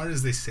as smart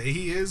as they say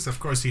he is, of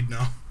course he'd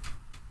know.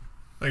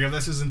 Like, if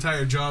that's his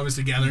entire job is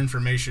to gather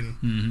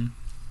information,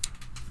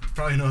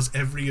 probably knows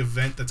every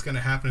event that's going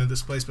to happen at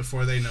this place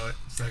before they know it.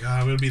 It's like,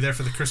 we'll be there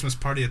for the Christmas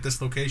party at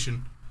this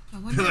location. I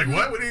wonder You're like, who-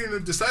 what? We didn't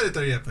even decide it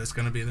there yet, but it's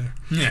going to be there.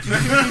 yeah.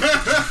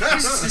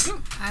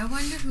 I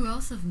wonder who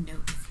else of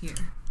note is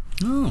here.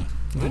 Oh,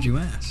 glad you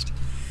asked.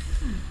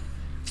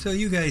 So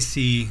you guys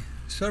see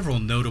several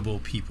notable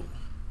people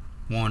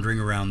wandering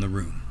around the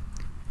room.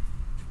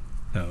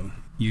 So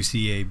you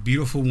see a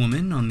beautiful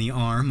woman on the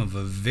arm of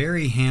a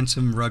very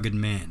handsome, rugged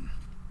man.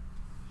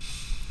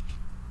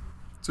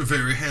 It's a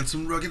very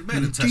handsome, rugged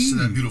man attached to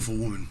that beautiful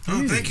woman.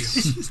 Oh, thank you.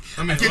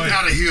 I mean, Get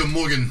out of here,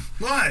 Morgan.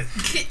 Why?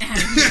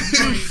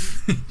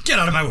 Get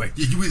out of my way.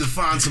 You either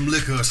find some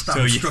liquor or stop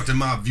So you- obstructing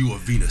my view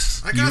of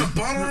Venus. I got a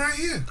bottle right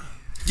here.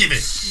 Give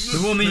it.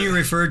 The woman you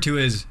referred to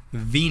as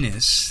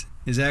Venus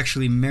is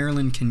actually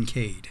Marilyn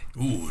Kincaid.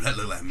 Ooh, that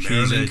look like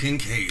Marilyn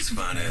Kincaid's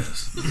fine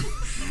ass.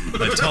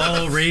 A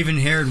tall,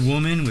 raven-haired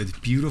woman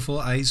with beautiful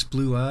ice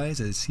blue eyes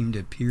that seem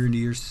to peer into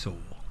your soul.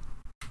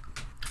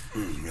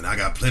 And I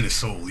got plenty of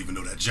soul, even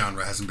though that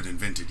genre hasn't been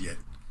invented yet.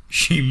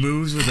 She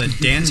moves with a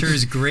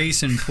dancer's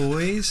grace and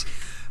poise,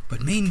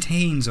 but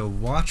maintains a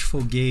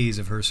watchful gaze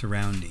of her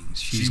surroundings.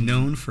 She's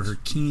known for her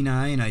keen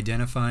eye in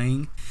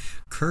identifying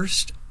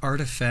cursed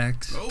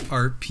artifacts,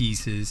 art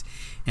pieces,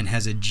 and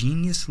has a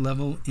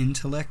genius-level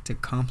intellect to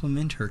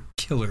complement her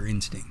killer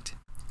instinct.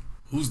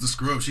 Who's the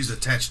scrub she's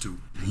attached to?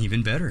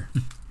 Even better.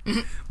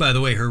 By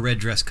the way, her red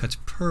dress cuts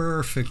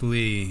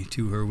perfectly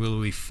to her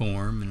willowy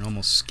form and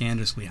almost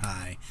scandalously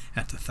high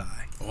at the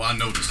thigh. Oh, I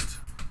noticed.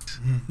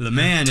 The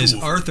man is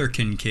Arthur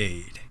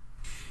Kincaid.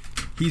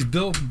 He's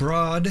built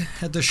broad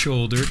at the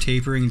shoulder,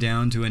 tapering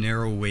down to a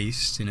narrow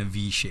waist in a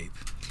V shape.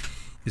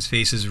 His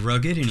face is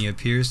rugged, and he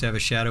appears to have a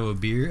shadow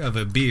of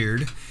a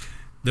beard,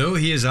 though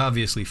he is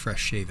obviously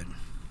fresh-shaven.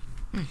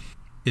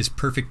 His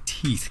perfect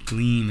teeth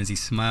gleam as he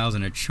smiles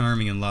in a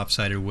charming and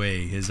lopsided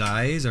way. His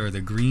eyes are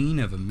the green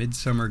of a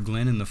midsummer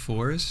glen in the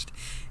forest,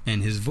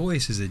 and his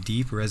voice is a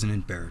deep,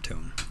 resonant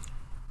baritone.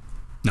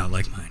 Not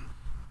like mine.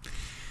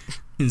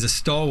 He's a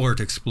stalwart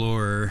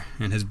explorer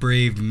and has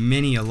braved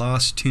many a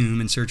lost tomb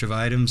in search of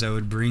items that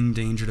would bring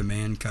danger to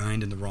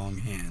mankind in the wrong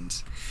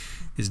hands.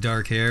 His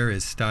dark hair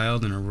is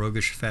styled in a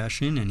roguish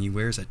fashion, and he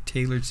wears a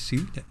tailored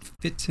suit that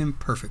fits him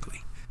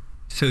perfectly.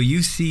 So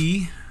you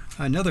see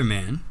another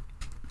man.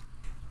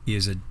 He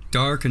has a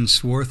dark and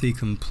swarthy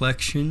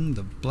complexion,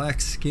 the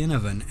black skin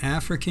of an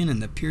African,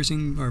 and the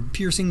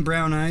piercing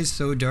brown eyes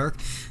so dark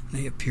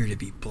they appear to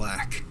be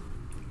black.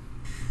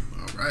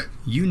 All right.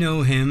 You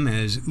know him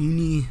as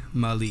Uni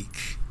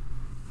Malik.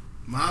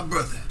 My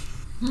brother.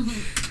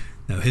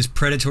 Now, his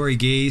predatory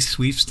gaze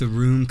sweeps the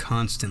room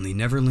constantly,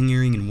 never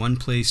lingering in one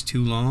place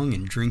too long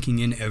and drinking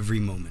in every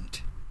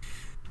moment.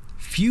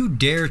 Few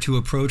dare to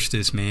approach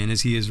this man,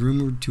 as he is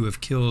rumored to have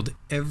killed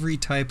every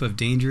type of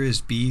dangerous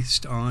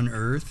beast on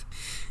Earth,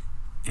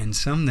 and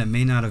some that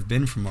may not have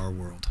been from our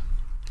world.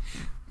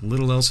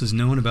 Little else is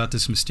known about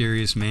this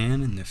mysterious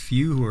man, and the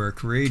few who are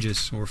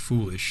courageous or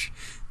foolish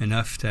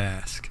enough to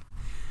ask.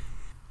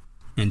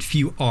 And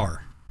few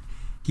are.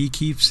 He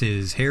keeps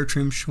his hair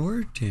trimmed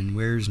short and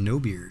wears no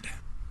beard.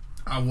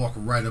 I walk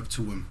right up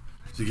to him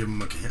to give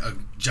him a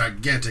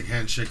gigantic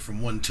handshake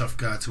from one tough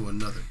guy to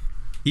another.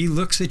 He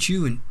looks at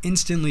you and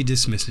instantly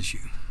dismisses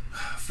you.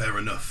 Fair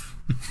enough.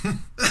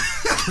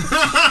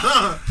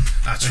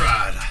 I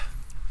tried.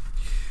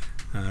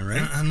 All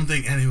right. I don't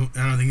think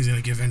he's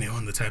gonna give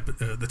anyone the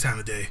time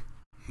of day.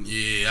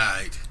 Yeah,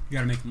 alright. You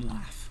gotta make him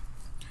laugh.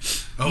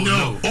 Oh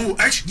No. Oh,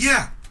 actually,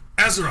 yeah.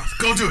 Azeroth,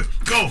 go do it.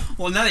 Go.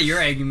 Well, now that you're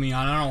egging me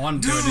on, I don't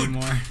want to do it Dude.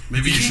 anymore.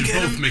 Maybe you You should can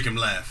get both him- make him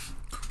laugh.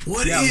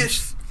 What Yeah,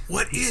 if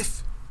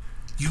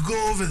you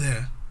go over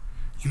there,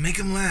 you make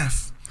him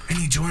laugh, and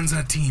he joins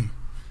our team?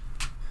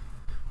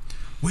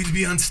 We'd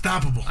be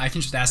unstoppable. I can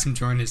just ask him to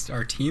join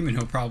our team, and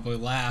he'll probably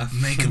laugh.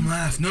 Make him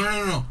laugh.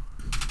 No.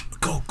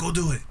 Go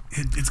do it.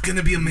 It's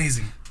gonna be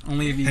amazing.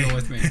 Only if you Hey, go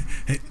with me.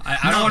 hey, I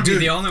don't no, want to be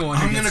dude, the only one.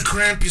 I'm gonna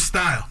cramp your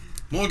style.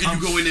 Morgan,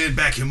 you go in there and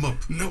back him up.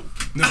 No.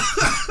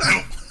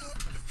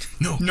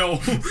 No.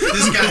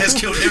 This guy has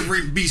killed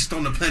every beast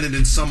on the planet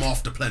and some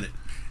off the planet.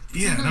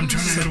 Yeah, and I'm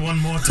trying to add one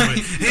more to it.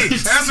 Hey,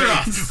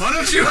 Azeroth, why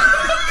don't you?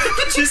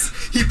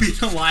 He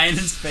beat a lion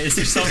in space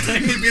or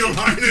something. He beat a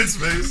lion in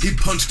space. He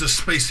punched a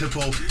space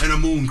hippo and a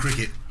moon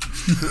cricket.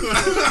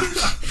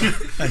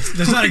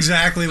 That's not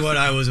exactly what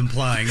I was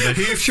implying, but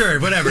sure,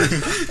 whatever.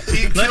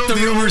 He Let killed the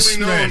the rumors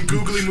only known spread.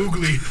 Googly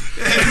Moogly.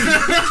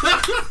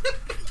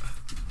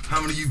 How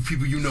many of you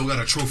people you know got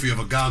a trophy of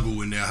a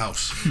goggle in their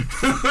house?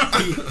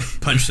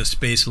 Punched a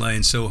space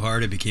lion so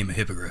hard it became a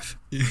hippogriff.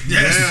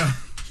 Yeah.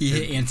 He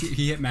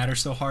hit matter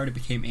so hard it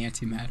became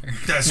antimatter.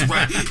 That's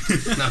right.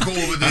 Now go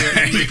over there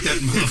and make that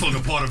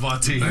motherfucker part of our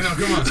team. I know,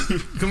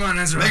 come on,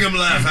 Azeroth. Make him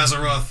laugh,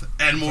 Azeroth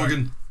and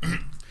Morgan.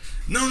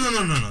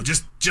 No.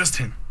 Just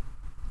him.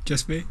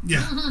 Just me?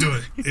 Yeah, do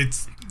it.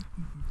 It's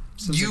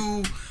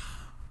you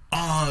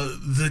are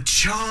the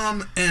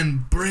charm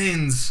and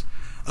brains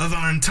of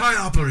our entire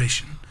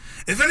operation.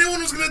 If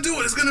anyone was gonna do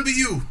it, it's gonna be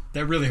you.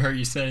 That really hurt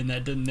you saying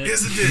that, didn't it?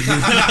 Yes, it did.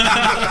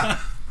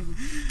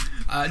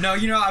 No,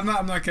 I'm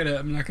not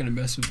gonna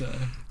mess with the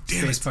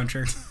Damn space it.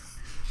 puncher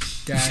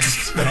guy.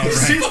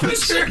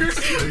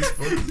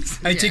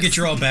 I take it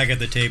you're all back at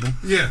the table.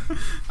 Yeah.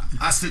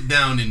 I sit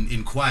down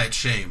in quiet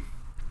shame.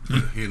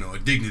 You know, a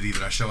dignity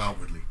that I show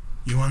outwardly.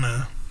 You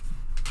wanna?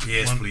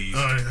 Yes, please.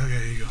 All right. Okay.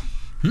 Here you go.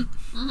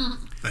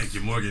 Thank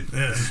you, Morgan.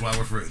 Yeah. This is why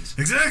we're friends.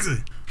 Exactly.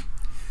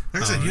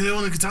 Like I said, you're the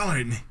one who can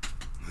tolerate me.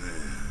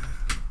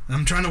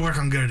 I'm trying to work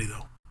on Gertie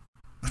though.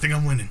 I think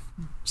I'm winning.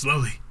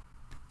 Slowly.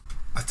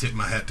 I tip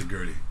my hat to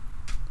Gertie.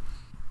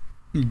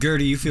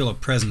 Gertie, you feel a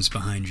presence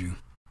behind you,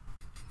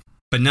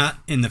 but not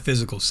in the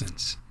physical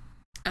sense.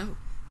 Oh.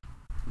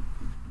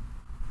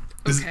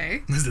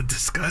 Okay. Is it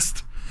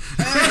disgust?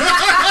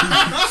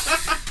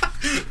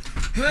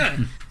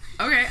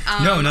 Okay.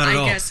 No, not at I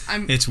all. guess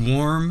I'm. It's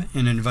warm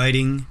and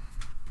inviting.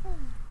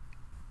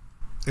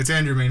 It's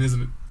Andromane,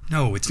 isn't it?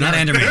 No, it's not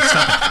Enderman.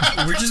 Stop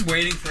it. We're just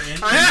waiting for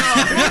Andrew.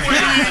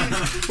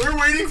 We're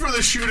waiting for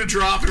the shoe to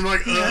drop, and we're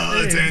like,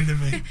 oh, it's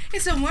Andromane.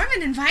 It's a warm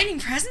and inviting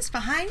presence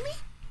behind me.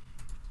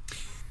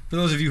 For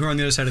those of you who are on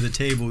the other side of the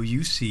table,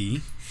 you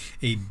see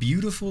a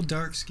beautiful,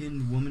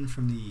 dark-skinned woman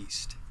from the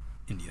east,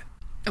 India.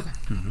 Okay.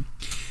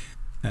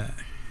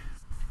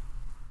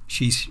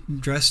 She's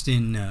dressed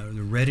in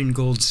the red and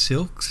gold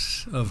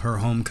silks of her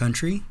home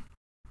country.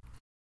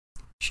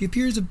 She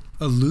appears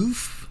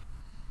aloof,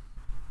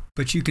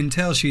 but you can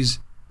tell she's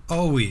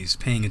always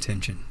paying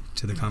attention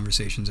to the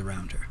conversations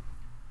around her.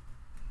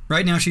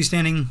 Right now, she's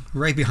standing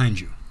right behind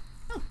you.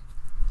 Oh.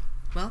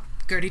 Well,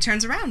 Gertie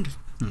turns around.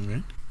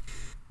 Okay.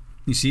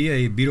 You see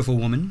a beautiful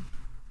woman,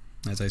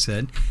 as I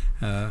said.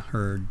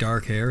 Her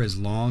dark hair is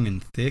long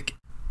and thick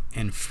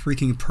and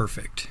freaking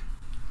perfect.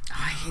 Oh,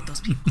 I hate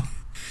those people.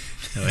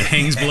 It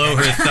hangs below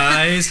her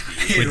thighs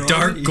with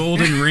dark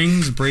golden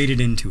rings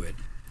braided into it.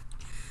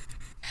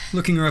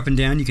 Looking her up and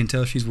down, you can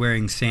tell she's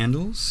wearing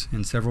sandals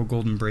and several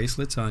golden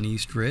bracelets on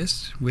each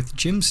wrist with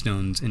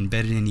gemstones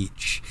embedded in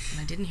each. And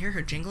I didn't hear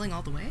her jingling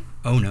all the way?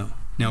 Oh no.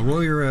 Now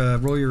roll your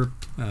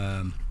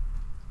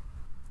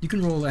you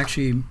can roll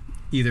actually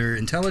either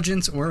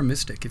intelligence or a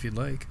mystic if you'd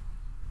like.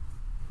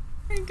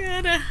 I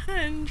got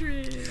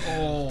 100.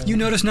 Oh. You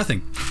notice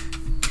nothing.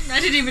 I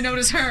didn't even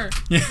notice her.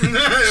 I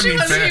She mean,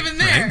 wasn't fair. even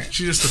there. Right?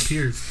 She just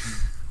appears.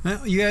 Well,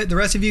 the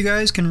rest of you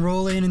guys can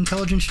roll an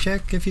intelligence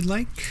check if you'd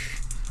like.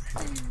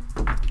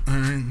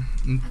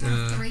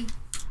 Three.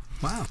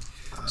 Wow.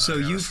 So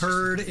you've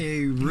heard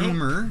a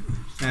rumor,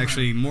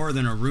 actually more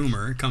than a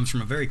rumor, it comes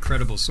from a very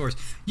credible source.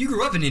 You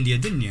grew up in India,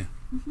 didn't you?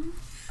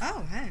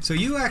 Oh, hey. So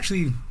you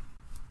actually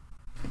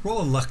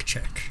roll a luck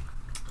check.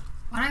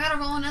 Why do I gotta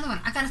roll another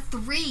one? I got a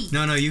 3.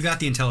 No, you got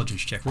the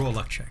intelligence check. Roll a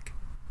luck check.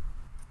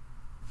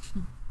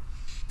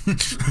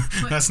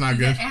 That's not It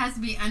good. has to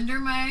be under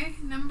my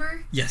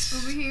number Yes.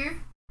 over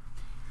here.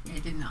 Yeah, I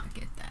did not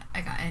get that.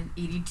 I got an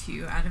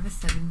 82 out of a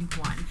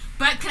 71.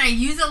 But can I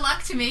use a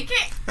luck to make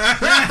it?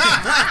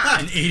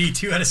 An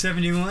 82 out of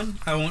 71?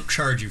 I won't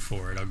charge you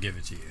for it. I'll give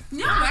it to you.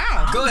 No.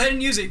 Wow. Go ahead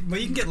and use it. Well,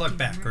 you can get luck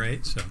back,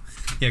 right? So,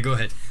 yeah, go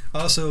ahead.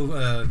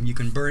 Also, you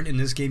can burn, in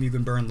this game, you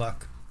can burn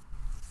luck.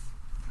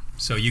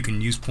 So you can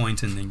use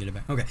points and then get it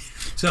back. Okay.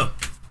 So,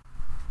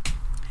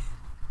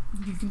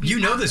 you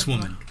know this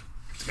woman.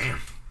 Damn.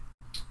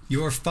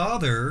 Your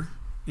father,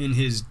 in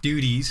his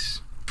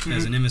duties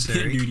as an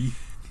emissary... Duty.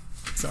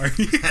 Sorry.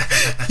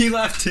 He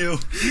laughed too.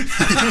 Throw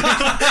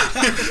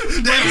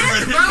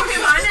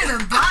him under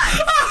the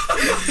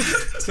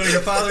bus. So your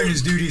father in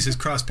his duties has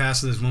crossed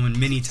paths with this woman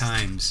many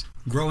times.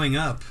 Growing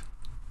up,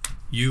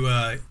 you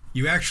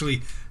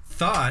actually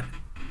thought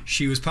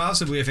she was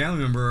possibly a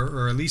family member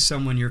or at least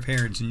someone your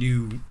parents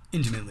knew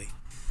intimately.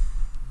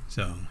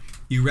 So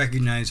you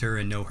recognize her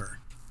and know her.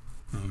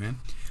 Okay?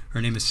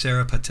 Her name is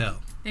Sarah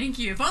Patel. Thank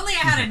you. If only I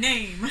had a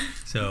name.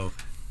 So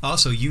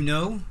also, you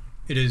know,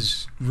 it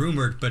is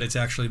rumored, but it's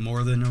actually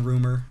more than a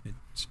rumor.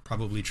 It's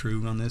probably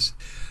true on this.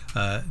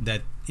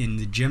 That in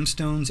the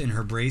gemstones in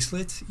her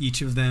bracelets,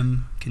 each of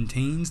them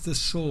contains the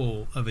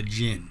soul of a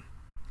djinn.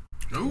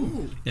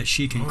 Ooh. That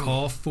she can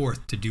call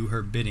forth to do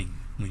her bidding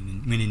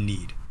when in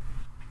need.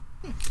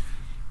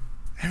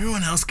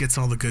 Everyone else gets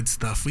all the good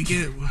stuff.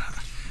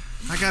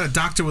 I got a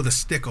doctor with a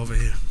stick over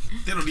here.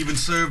 They don't even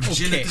serve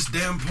gin Okay. at this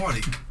damn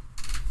party.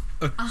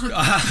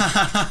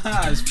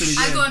 That's pretty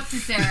I good. go up to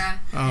Sarah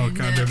Oh, and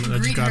God damn it, I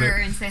just greet got her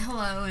it. and say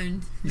hello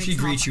and make She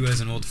small greets talk. you as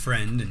an old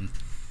friend, and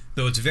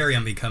though it's very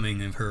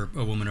unbecoming of her,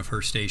 a woman of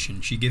her station,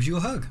 she gives you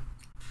a hug.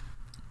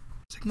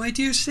 It's like, my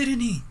dear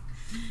Sidney,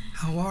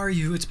 how are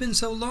you? It's been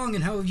so long,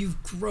 and how have you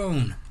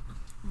grown?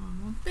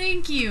 Oh,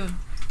 thank you.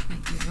 I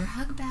give her a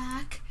hug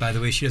back. By the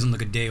way, she doesn't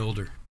look a day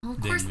older. Well,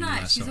 of than course when you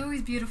not. last She's saw her.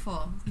 always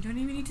beautiful. You don't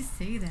even need to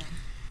say that.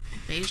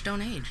 Beige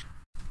don't age.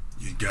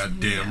 You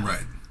goddamn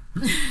right.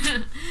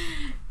 And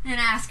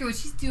I ask her what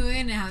she's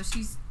doing and how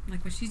she's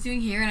what she's doing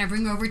here, and I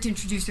bring her over to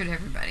introduce her to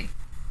everybody.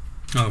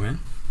 Oh, man.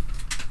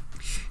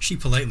 She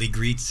politely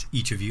greets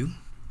each of you,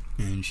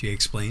 and she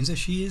explains that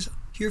she is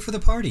here for the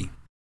party.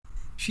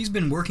 She's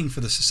been working for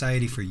the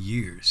society for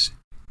years,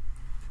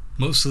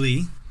 mostly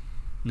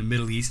in the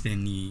Middle East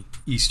and the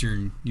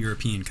Eastern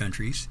European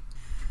countries,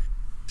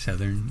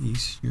 Southern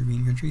East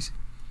European countries.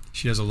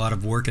 She does a lot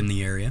of work in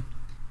the area,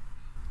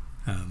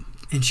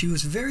 and she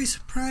was very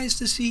surprised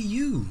to see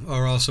you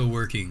are also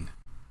working.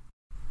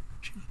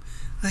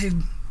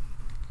 I'm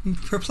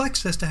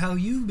perplexed as to how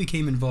you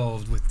became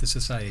involved with the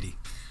society.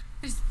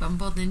 I just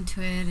bumbled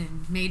into it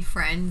and made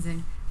friends,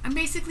 and I'm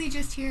basically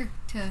just here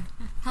to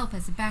help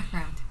as a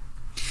background.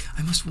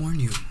 I must warn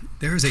you,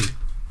 there is a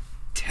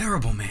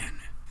terrible man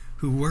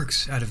who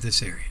works out of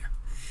this area.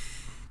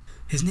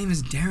 His name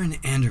is Darren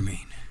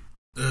Andermain.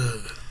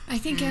 I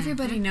think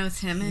everybody knows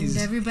him, and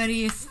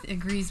everybody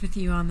agrees with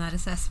you on that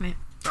assessment.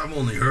 I've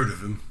only heard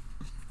of him.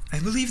 I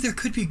believe there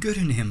could be good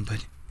in him,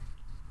 but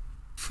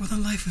for the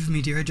life of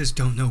me, dear, I just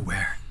don't know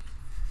where.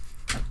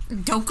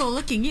 Don't go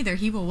looking either.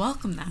 He will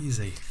welcome that.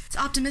 It's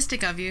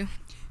optimistic of you.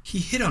 He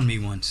hit on me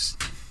once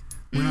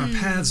when our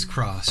paths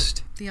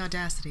crossed The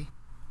audacity.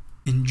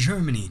 in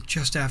Germany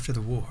just after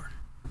the war.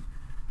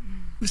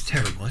 It was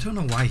terrible. I don't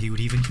know why he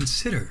would even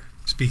consider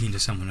speaking to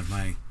someone of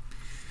my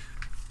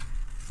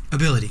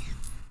ability.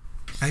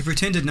 I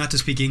pretended not to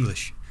speak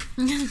English.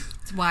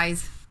 It's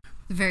wise.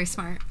 Very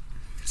smart.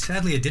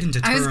 Sadly, it didn't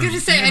deter him. I was going to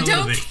say, even I a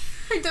little don't, bit.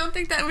 I don't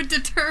think that would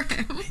deter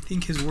him. I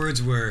think his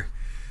words were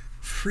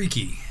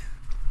freaky.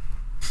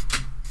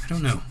 I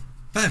don't know.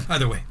 But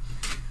either way,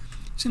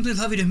 simply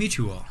lovely to meet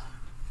you all.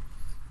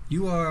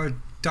 You are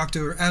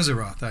Dr.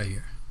 Azeroth, I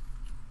hear.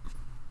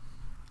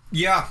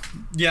 Yeah.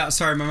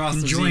 Sorry, my mouth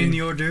was Enjoying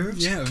the hors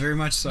d'oeuvres? Yeah, very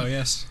much so.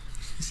 Yes.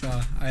 So,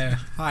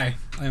 hi,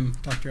 I'm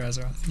Dr.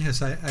 Azeroth.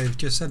 Yes, I've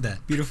just said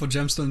that. Beautiful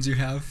gemstones you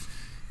have.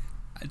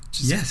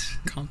 Yes.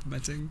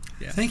 Complimenting.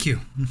 Yeah. Thank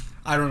you.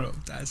 I don't know.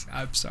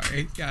 I'm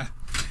sorry. Yeah.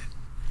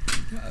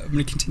 I'm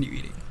gonna continue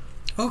eating.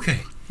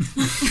 Okay.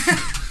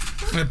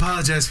 I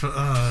apologize for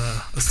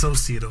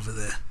associate over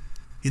there.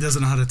 He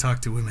doesn't know how to talk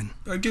to women.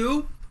 I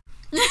do.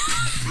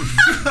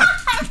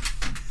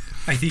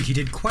 I think he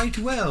did quite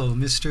well,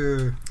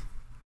 Mr.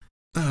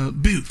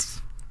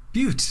 Boots.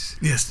 Butte.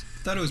 Yes.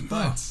 Thought it was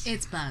butts.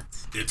 It's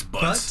butts. It's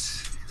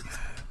butts.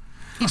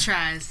 He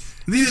tries.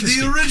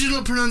 The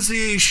original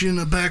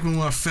pronunciation back when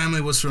our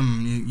family was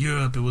from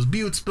Europe, it was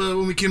Butts, but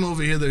when we came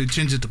over here, they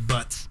changed it to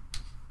Butts.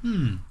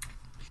 One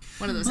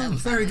of those. Oh,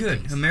 very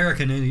good. things.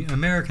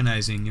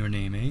 Americanizing your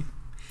name, eh?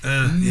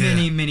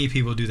 Many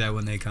people do that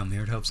when they come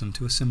here. It helps them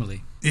to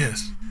assimilate.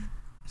 Yes.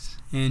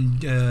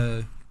 And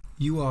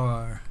you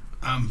are...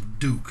 I'm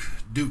Duke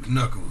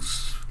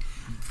Knuckles.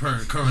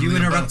 Currently You a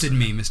interrupted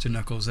bouncer. me, Mr.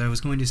 Knuckles. I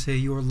was going to say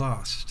you are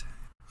lost.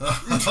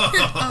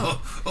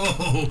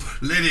 Oh,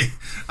 lady,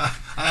 I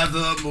have the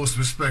utmost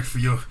respect for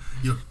your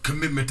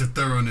commitment to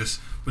thoroughness,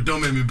 but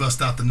don't make me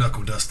bust out the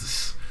knuckle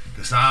dusters,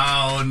 because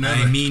I'll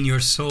never... I mean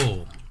your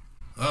soul.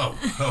 Oh,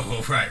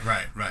 right.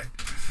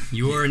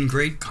 You are in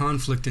great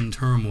conflict and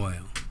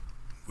turmoil.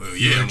 Well,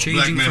 You yeah, are I'm a black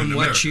changing man from in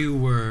what America. you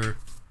were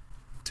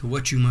to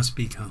what you must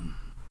become.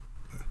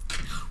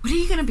 What are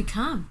you going to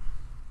become?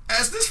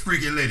 Ask this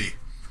freaky lady.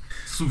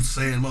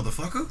 Soothsaying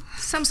motherfucker.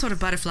 Some sort of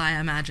butterfly, I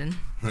imagine.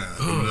 I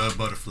love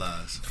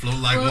butterflies. Float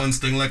like one,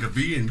 sting like a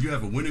bee, and you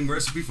have a winning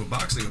recipe for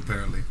boxing,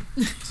 apparently.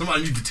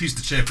 Somebody need to teach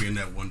the champion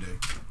that one day.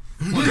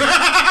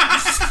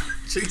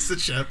 Chase the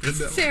champion.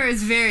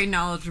 Sarah's very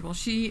knowledgeable.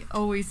 She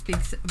always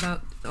speaks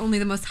about only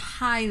the most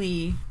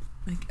highly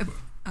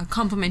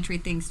complimentary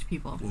things to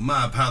people. Well,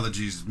 my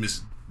apologies,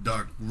 Miss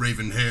Dark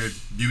Raven-haired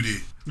beauty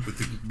with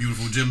the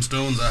beautiful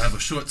gemstones. I have a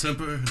short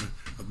temper and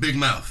a big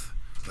mouth.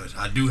 But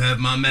I do have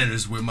my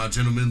manners where my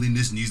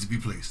gentlemanliness needs to be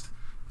placed.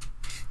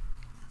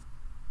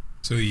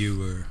 So you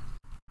were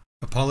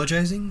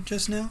apologizing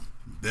just now?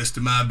 Best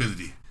of my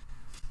ability.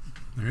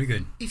 Very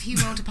good. If he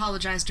won't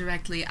apologize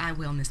directly, I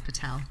will, Miss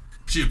Patel.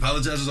 She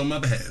apologizes on my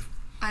behalf.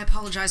 I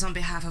apologize on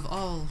behalf of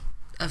all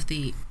of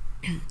the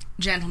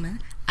gentlemen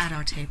at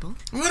our table.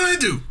 What'd I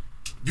do?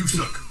 You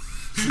suck.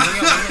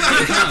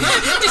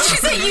 Did you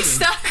say you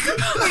suck?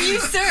 Or you,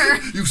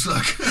 sir? You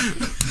suck.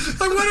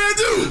 Like, what'd I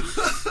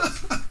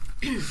do?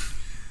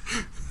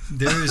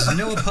 There is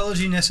no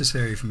apology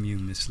necessary from you,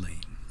 Miss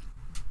Lane.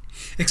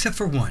 Except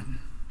for one.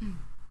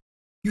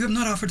 You have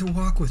not offered to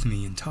walk with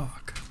me and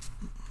talk.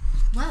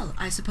 Well,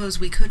 I suppose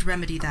we could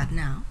remedy that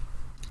now.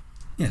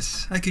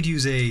 Yes, I could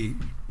use a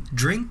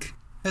drink,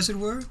 as it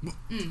were.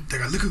 They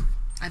got liquor.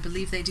 I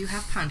believe they do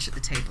have punch at the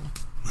table.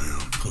 Well,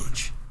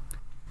 punch.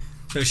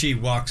 So she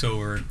walks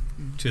over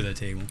to the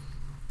table.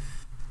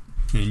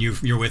 And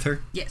you're with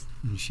her? Yes.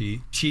 And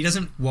she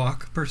doesn't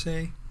walk, per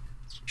se.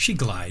 She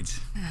glides.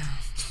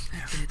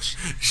 That bitch.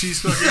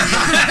 She's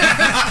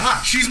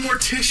fucking. She's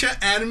Morticia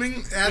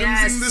Adamsing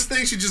Yes. this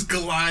thing. She just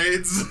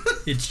glides.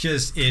 It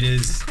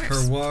is, Of course.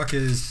 her walk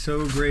is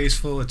so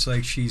graceful, it's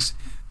like she's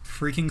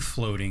freaking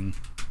floating.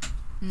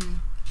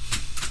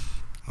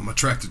 I'm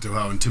attracted to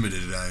how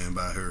intimidated I am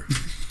by her.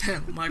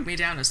 Mark me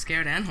down as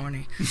scared and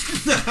horny.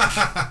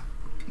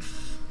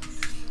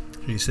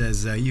 She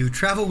says, you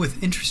travel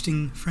with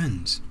interesting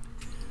friends.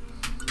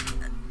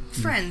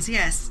 Friends,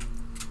 yes.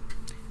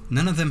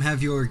 None of them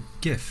have your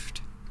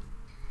gift.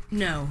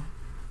 No.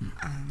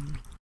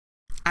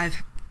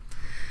 I've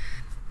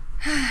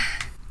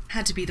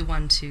had to be the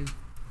one to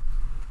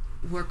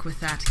work with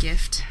that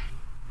gift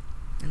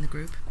in the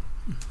group.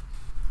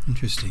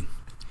 Interesting.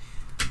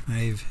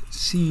 I've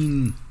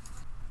seen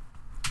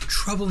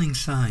troubling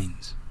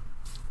signs.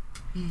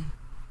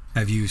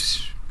 Have you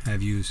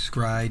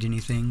scryed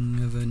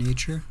anything of a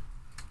nature?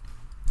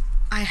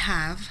 I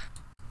have,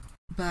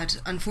 but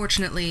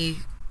unfortunately,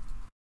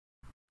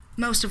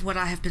 most of what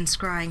I have been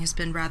scrying has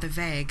been rather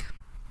vague.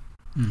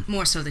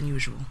 More so than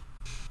usual.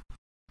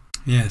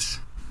 Yes.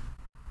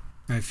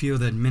 I feel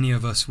that many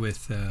of us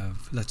with,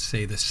 let's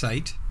say, the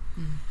sight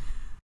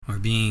are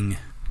being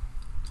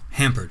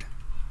hampered.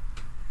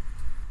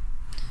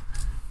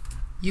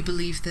 You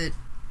believe that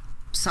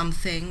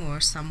something or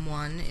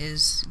someone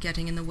is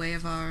getting in the way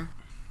of our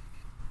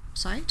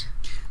sight?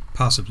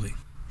 Possibly.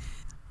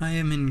 I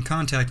am in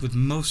contact with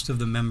most of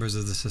the members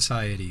of the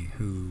society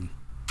who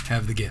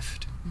have the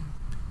gift.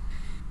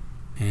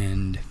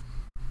 And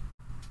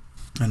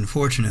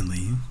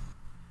unfortunately,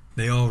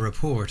 they all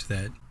report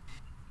that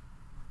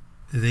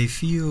they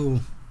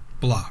feel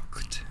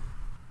blocked.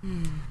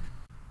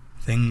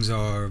 Things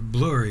are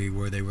blurry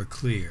where they were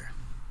clear.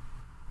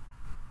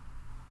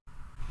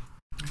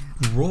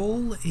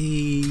 Roll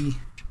a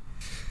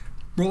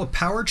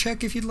power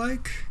check if you'd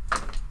like.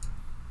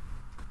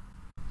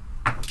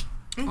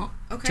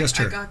 Okay,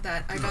 Gesture. I got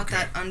that. I got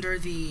that under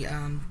the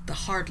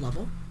hard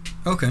level.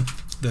 Okay.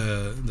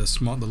 The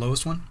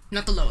lowest one?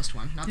 Not the lowest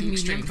one, not the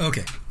medium. extreme.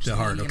 Okay. The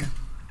hard, okay.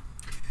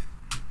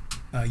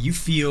 medium. You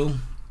feel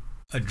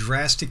a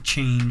drastic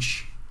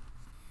change.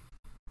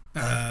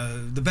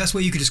 The best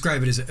way you could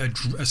describe it is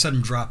a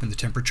sudden drop in the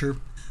temperature.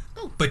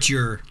 Oh. But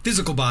your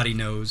physical body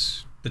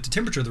knows that the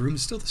temperature of the room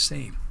is still the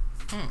same.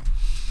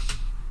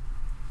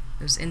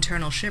 Those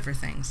internal shiver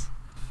things.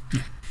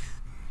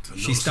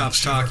 She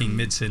stops talking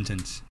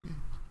mid-sentence.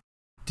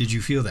 Did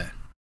you feel that?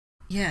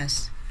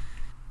 Yes.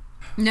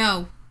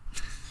 No.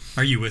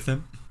 Are you with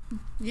them?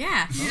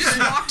 Yeah. You just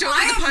walked over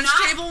the punch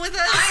table with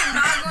us? I am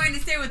not going to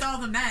stay with all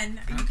the men.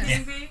 Are you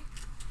kidding me?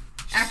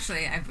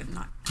 Actually, I would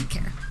not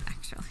care,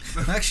 actually.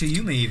 Actually,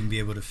 you may even be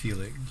able to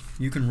feel it.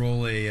 You can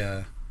roll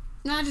a...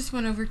 No, I just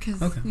went over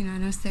because, Okay. I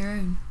know Sarah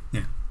and...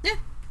 Yeah. Yeah.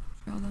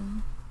 For all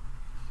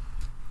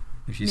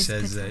the... She Miss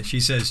says Pitzel. that. She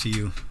says to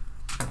you,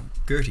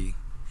 Gertie,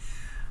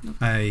 Nope.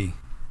 I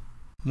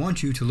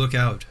want you to look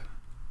out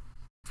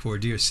for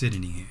dear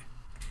Sidney here.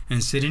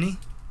 And Sidney,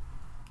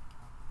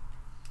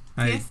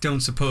 I Yes?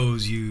 don't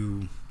suppose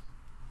you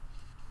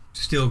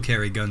still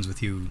carry guns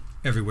with you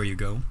everywhere you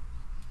go.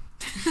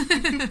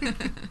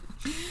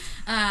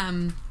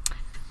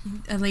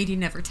 A lady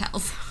never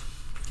tells.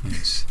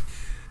 Yes.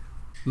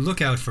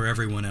 Look out for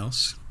everyone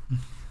else.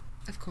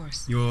 Of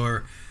course.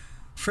 Your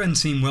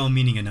friends seem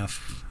well-meaning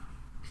enough,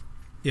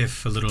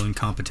 if a little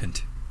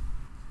incompetent.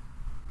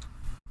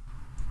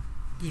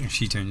 Yeah.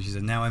 She turned. She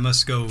said, "Now I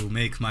must go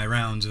make my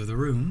rounds of the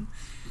room.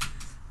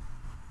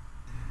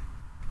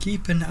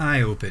 Keep an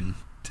eye open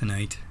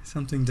tonight.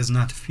 Something does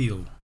not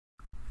feel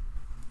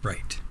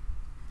right."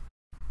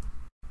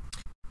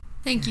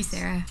 Thank you,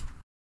 Sarah.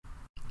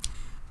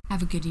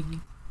 Have a good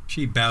evening.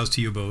 She bows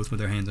to you both with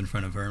her hands in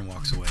front of her and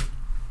walks away.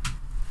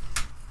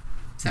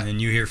 So- And then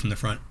you hear from the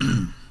front,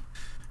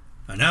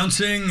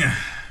 announcing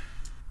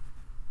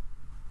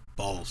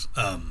balls.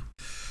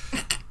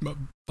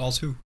 Balls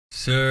who?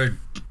 Sir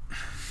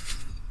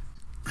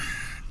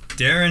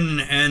Darren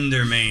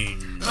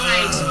Andermain.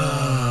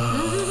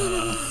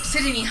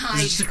 Sydney,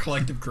 hide. It's just a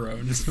collective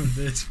groan. It's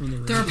from the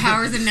room. There are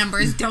powers and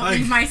numbers. Don't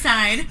leave my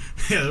side.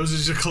 Yeah, it was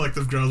just a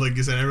collective groan. Like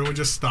you said, everyone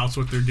just stops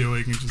what they're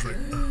doing and just like,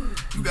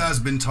 You guys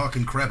been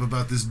talking crap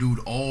about this dude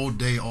all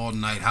day, all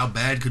night. How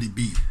bad could he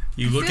be?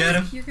 You look at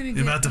him. You're gonna you're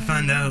get about to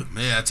find out.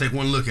 Yeah, I take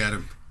one look at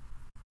him.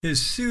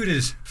 His suit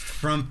is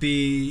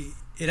frumpy.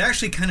 It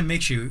actually kind of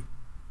makes you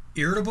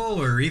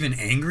irritable or even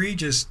angry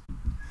just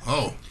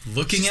Oh,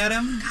 looking at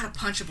him. Got a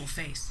punchable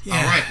face. Yeah.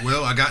 all right.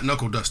 Well, I got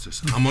knuckle dusters.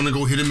 I'm gonna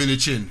go hit him in the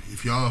chin.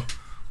 If y'all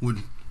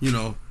would,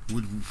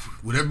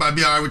 would everybody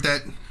be all right with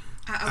that?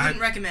 I wouldn't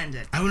recommend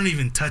it. I wouldn't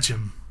even touch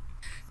him.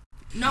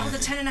 Not with a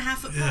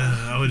 10.5-foot pole.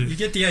 Yeah, I would. You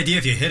get the idea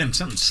if you hit him,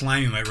 something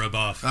slimy might rub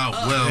off. Oh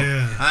well,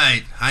 Yeah.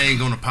 I ain't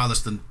gonna polish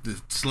the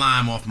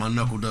slime off my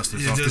knuckle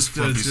dusters Yeah, off this just,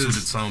 frumpy just-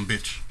 suited son of a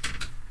bitch.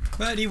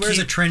 But he wears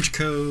a trench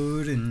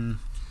coat and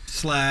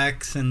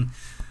slacks and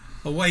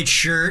a white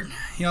shirt.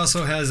 He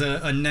also has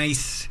a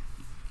nice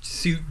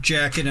suit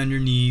jacket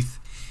underneath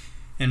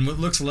and what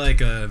looks like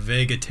a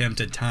vague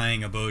attempt at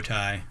tying a bow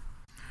tie.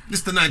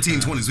 It's the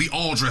 1920s. We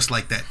all dress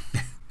like that.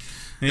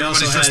 He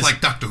also Everybody's has, just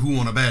like Doctor Who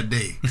on a bad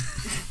day.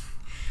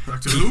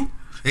 Doctor Who?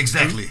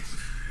 Exactly.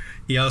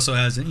 he also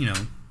has, a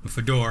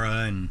fedora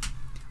and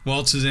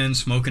waltzes in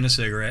smoking a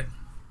cigarette.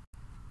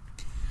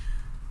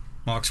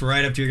 Walks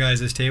right up to your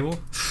guys' table.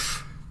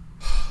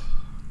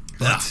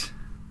 That's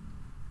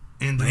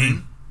And the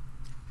Wayne.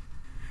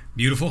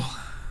 Beautiful.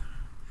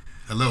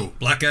 Hello.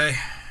 Black guy.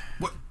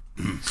 What?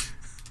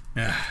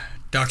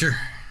 Doctor.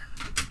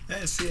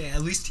 Yes, yeah,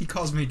 at least he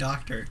calls me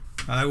doctor.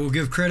 I will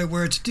give credit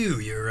where it's due.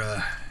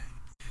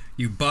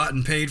 You bought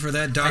and paid for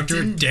that doctor.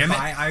 didn't Damn it!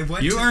 buy- I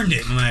went you to- earned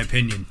it, in my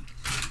opinion.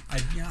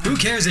 Who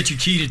cares that you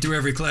cheated through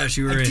every class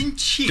you were in? didn't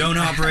cheat. Don't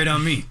operate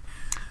on me.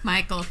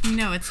 Michael,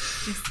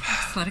 it's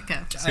just let it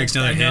go. Takes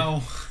another hit.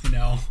 I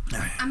know.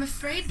 I'm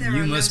afraid there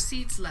You are no must-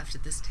 seats left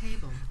at this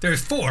table.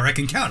 There's 4. I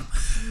can count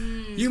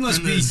them. You must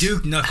be Goodness.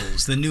 Duke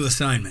Knuckles, the new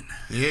assignment.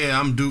 Yeah,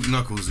 I'm Duke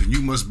Knuckles, and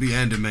you must be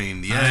Andermain,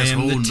 the I am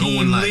asshole the no team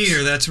one likes.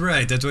 leader. That's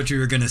right. That's what you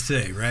were gonna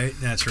say, right?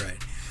 That's right.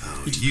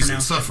 Oh, he's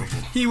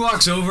insufferable. He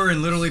walks over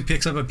and literally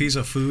picks up a piece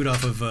of food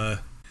off of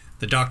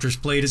the doctor's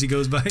plate as he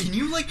goes by. Can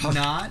you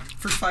not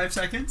for 5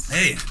 seconds?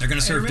 Hey, they're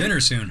gonna serve Airman? dinner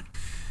soon.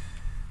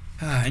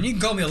 And you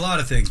can call me a lot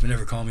of things, but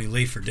never call me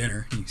late for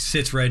dinner. He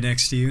sits right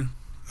next to you.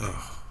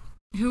 Oh.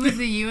 Who is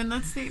the you in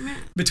that statement?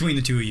 Between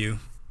the two of you.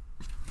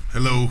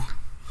 Hello.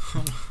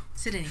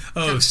 Sydney.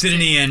 Oh,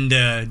 Sydney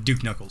and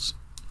Duke Knuckles.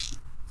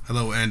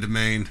 Hello,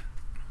 Andamain.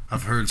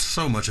 I've heard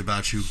so much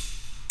about you.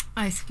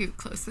 I scoot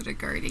closer to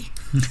Gertie.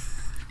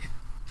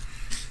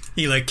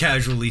 He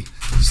casually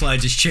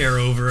slides his chair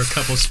over a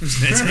couple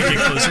minutes and get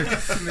closer.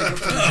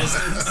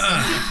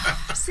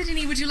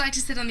 Sydney, would you like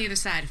to sit on the other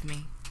side of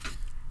me?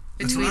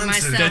 Between That's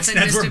myself That's and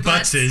where Mr.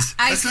 Butts is.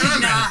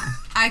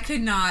 I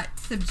could not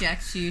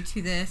subject you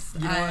to this.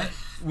 You know what?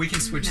 We can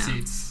switch no.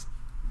 seats.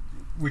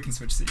 We can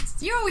switch seats.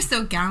 You're always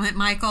so gallant,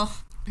 Michael.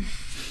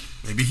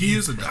 Maybe he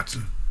is a doctor.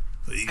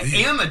 I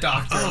am a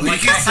doctor. Oh, like, we I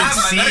can have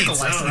switch my medical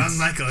seats. license. Oh, I'm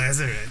Michael. That's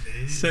all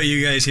right. So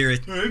you guys hear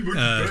it.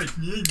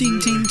 Ding,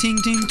 ting, ting,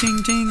 ting,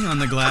 ting, ting on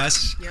the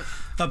glass. Yep.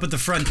 Up at the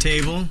front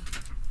table,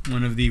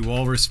 one of the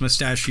walrus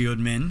mustachioed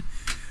men.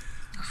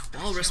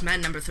 Walrus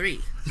Man number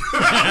 3.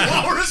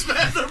 Walrus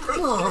Man number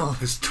 3.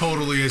 It's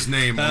totally his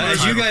name. On the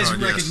As you title guys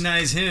card, yes.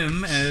 recognize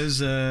him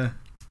as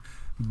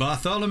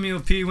Bartholomew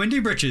P. Windy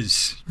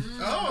Britches.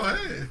 Oh,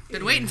 hey.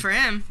 Been waiting for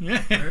him.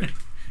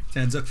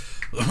 Stands up.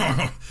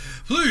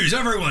 Please,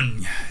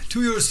 everyone,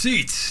 to your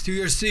seats. To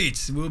your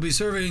seats. We'll be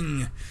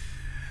serving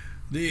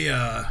the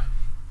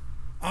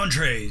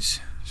entrees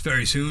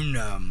very soon.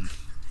 I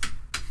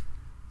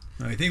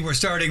think we're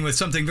starting with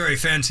something very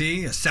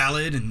fancy, a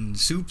salad and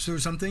soups or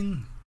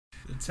something.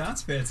 It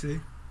sounds fancy.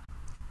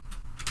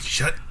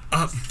 Shut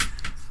up.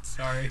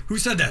 Sorry. Who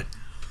said that?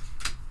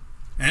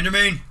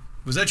 Andermain,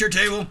 was that your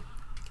table?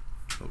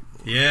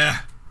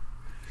 Yeah.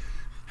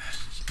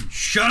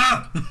 Shut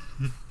up!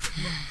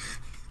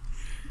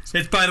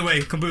 It's, by the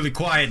way, completely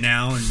quiet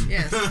now, and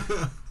Yes.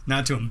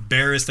 not to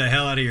embarrass the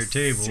hell out of your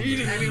table. but-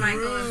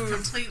 Michael is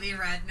completely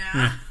red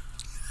now.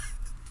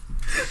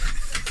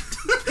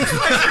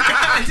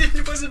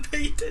 I wasn't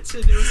paying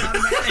attention. It was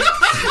automatic.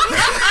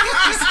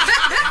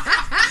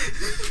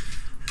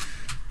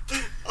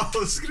 Oh,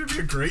 this is going to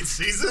be a great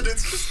season.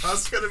 It's just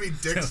us going to be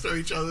dicks to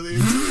each other the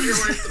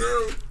entire way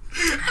through.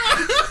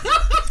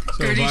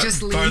 So Gertie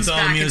just leans back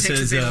Bartholomew and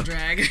takes says, a big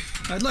drag.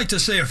 I'd like to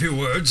say a few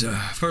words.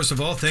 First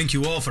of all, thank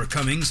you all for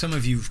coming. Some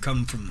of you've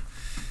come from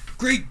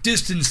great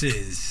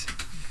distances.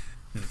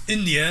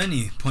 India, and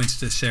he points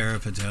to Sarah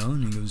Patel,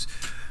 and he goes,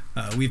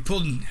 we've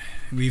pulled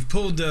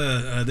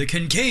the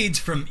Kincaids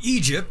from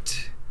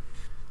Egypt.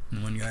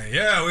 And one guy,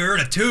 yeah, we were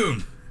in a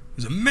tomb. It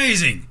was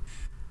amazing.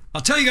 I'll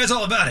tell you guys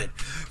all about it.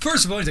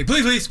 First of all, he's like,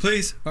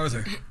 please,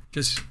 Arthur,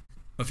 just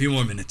a few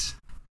more minutes.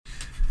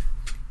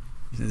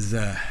 He says,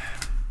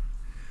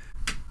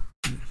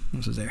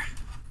 what was there?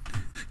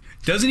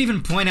 Doesn't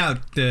even point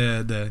out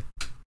the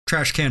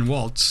trash can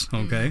waltz,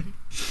 okay?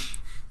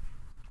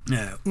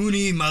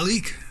 Uni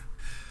Malik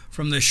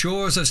from the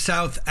shores of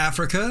South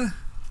Africa.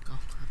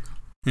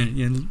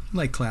 And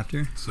like clapped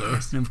Sir.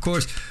 And of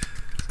course,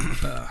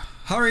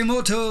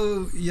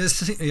 Harimoto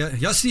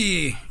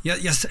Yasi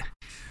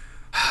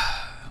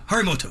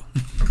Harimoto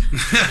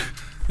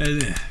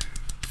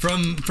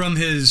from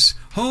his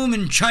home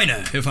in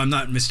China, if I'm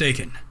not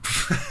mistaken.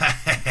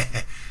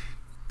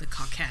 The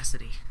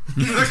caucasity.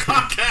 The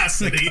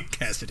caucasity.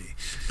 Cassidy.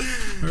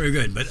 Very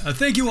good. But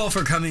thank you all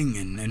for coming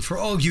and for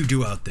all you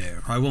do out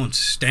there. I won't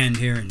stand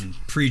here and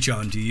preach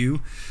on to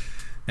you.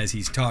 As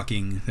he's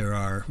talking, there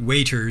are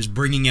waiters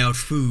bringing out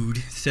food,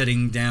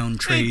 setting down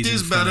trays. Ain't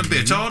this in about front a of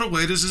you. bitch? All the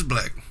waiters is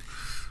black.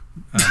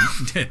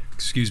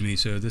 Excuse me,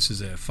 sir. This is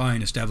a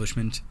fine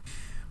establishment.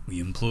 We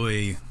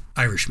employ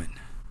Irishmen.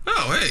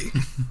 Oh, hey.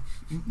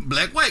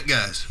 Black white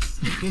guys.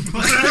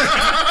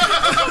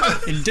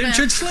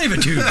 Indentured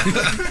slavitude.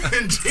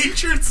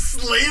 Endangered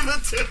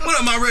slavitude. What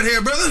up, my red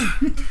hair brother?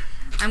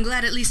 I'm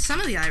glad at least some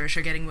of the Irish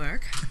are getting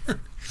work.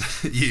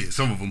 Yeah,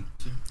 some of them.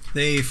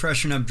 They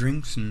freshen up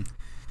drinks, and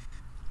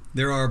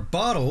there are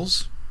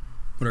bottles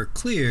that are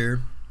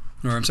clear,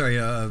 or I'm sorry,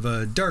 of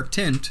a dark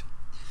tint,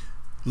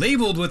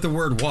 labeled with the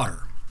word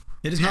water.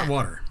 It is not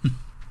water.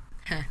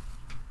 Huh.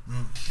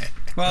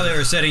 While they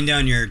were setting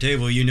down your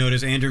table, you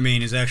notice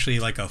Andermain is actually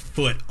like a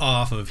foot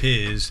off of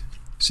his,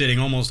 sitting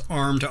almost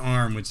arm to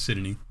arm with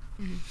Sydney.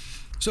 Mm-hmm.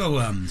 So,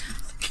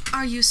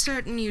 Are you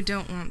certain you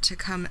don't want to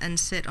come and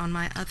sit on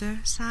my other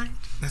side?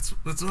 That's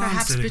what I'm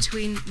Perhaps sitting.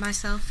 between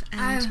myself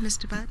and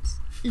Mr. Butts?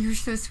 You're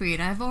so sweet.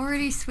 I've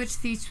already switched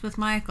seats with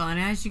Michael, and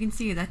as you can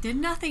see, that did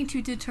nothing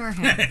to deter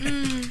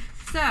him.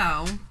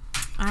 So,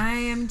 I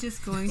am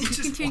just going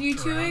to continue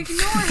to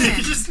ignore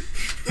him.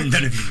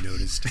 none of you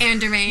noticed.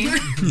 Andermain, you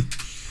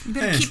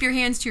better Yes. keep your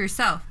hands to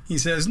yourself. He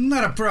says,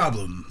 not a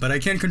problem, but I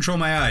can't control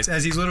my eyes.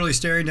 As he's literally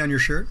staring down your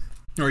shirt,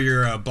 or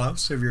your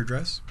blouse of your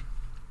dress.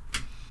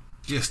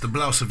 Yes, the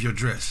blouse of your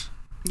dress.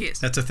 Yes,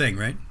 That's a thing,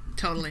 right?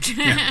 totally.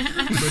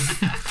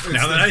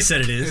 Now that I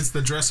said it is. It's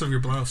the dress of your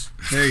blouse.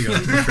 There you go.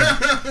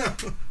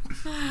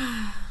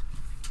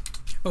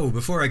 Oh,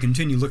 before I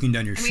continue looking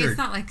down your I mean, shirt, it's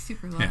not like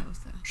super low, Yeah.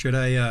 so. should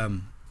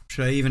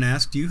I even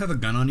ask, do you have a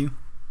gun on you?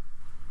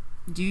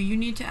 Do you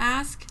need to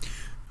ask?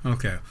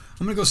 Okay.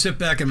 I'm going to go sit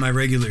back in my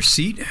regular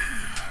seat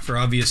for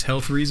obvious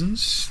health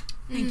reasons.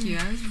 Thank you.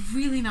 I was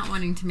really not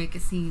wanting to make a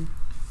scene.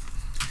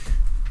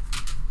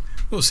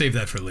 We'll save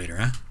that for later,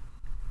 huh?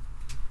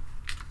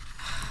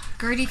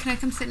 Gertie, can I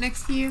come sit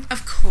next to you?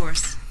 Of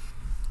course.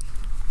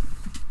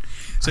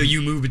 So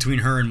you move between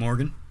her and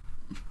Morgan?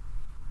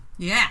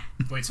 Yeah.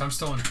 Wait, so I'm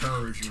still in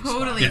her original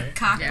Totally spot, right?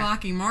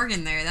 cock-blocking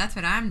Morgan there. That's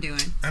what I'm doing.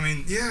 I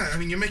mean,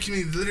 you're making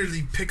me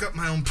literally pick up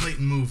my own plate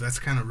and move. That's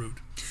kind of rude.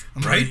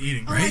 I'm Right? already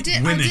eating. Oh, Right? I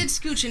did Women.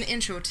 scooch an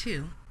intro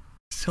too.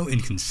 So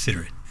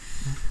inconsiderate.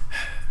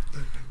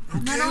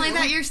 Not only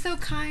that, you're so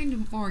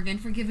kind, Morgan,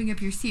 for giving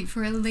up your seat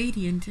for a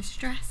lady in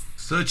distress.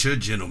 Such a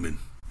gentleman.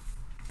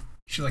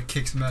 She like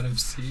kicks him out of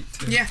his seat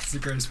too. Yeah. It's the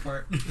greatest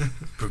part.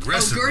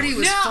 Progressive. Gertie one.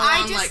 was full I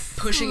on just like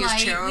pushing his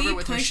chair slightly over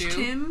with her pushed shoe.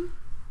 him.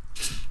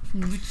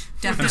 Definitely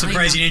I'm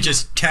surprised you didn't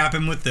just tap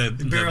him with the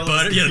barrel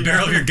butt, of- the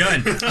barrel of your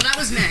gun. Well, that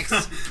was next.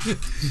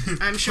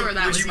 I'm sure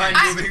that Would was you mind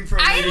next. moving for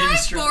a I lady in like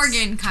distress?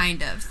 Morgan,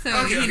 kind of. So,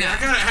 Okay, you know. I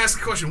gotta ask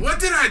a question. What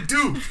did I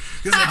do?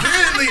 Because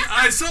apparently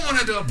someone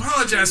had to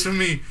apologize for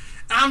me.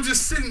 I'm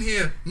just sitting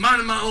here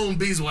minding my own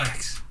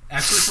beeswax.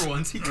 Actually, for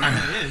once, he kind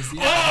of is.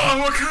 Yeah. Oh,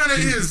 what kind of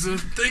is?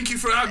 Thank you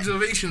for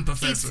observation,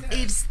 Professor.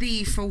 It's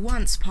the for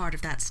once part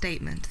of that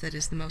statement that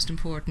is the most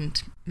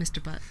important,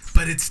 Mr. Butts.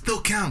 But it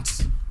still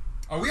counts.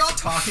 Are we all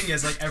talking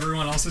as like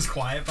everyone else is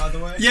quiet? By the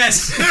way.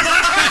 Yes.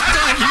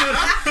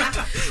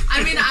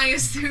 I mean, I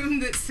assume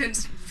that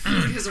since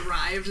food has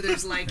arrived,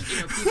 there's like,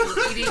 people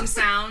eating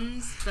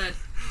sounds that...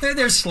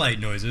 There's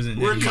slight noises.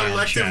 And We're and mild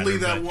collectively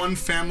chatter, that but- one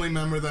family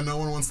member that no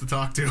one wants to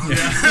talk to.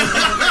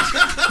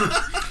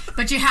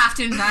 But you have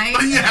to invite.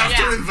 You have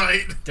to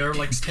invite. There are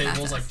like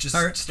tables like just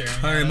staring.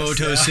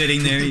 Harimoto's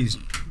sitting there. He's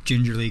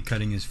gingerly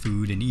cutting his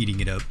food and eating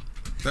it up.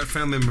 That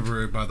family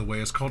member, by the way,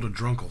 is called a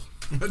drunkle.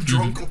 A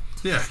drunkle.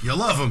 Yeah, you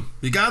love him.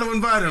 You got to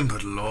invite him,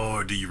 but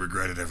Lord, do you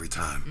regret it every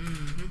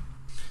time.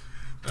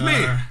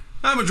 Me,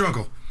 I'm a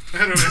drunkle.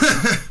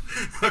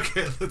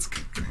 Okay, let's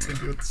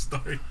continue with the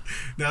story.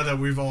 Now that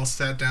we've all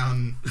sat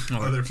down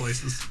other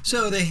places.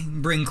 So they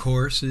bring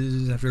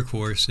courses after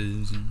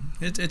courses. And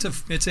it's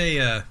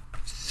a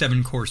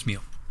 7-course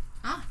meal.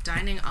 Ah,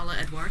 dining a la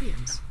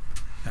Edwardians.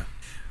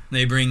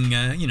 They bring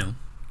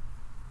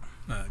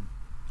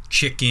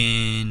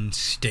chicken,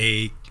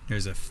 steak.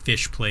 There's a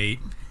fish plate.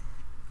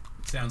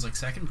 Sounds like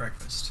second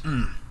breakfast.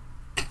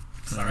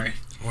 Sorry.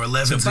 Or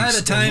 11 So by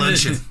the time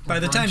luncheon.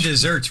 lunch.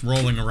 Dessert's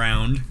rolling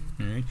around,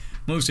 all right,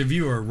 most of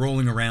you are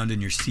rolling around in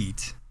your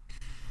seats.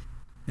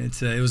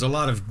 It was a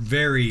lot of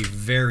very,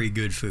 very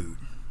good food.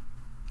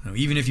 So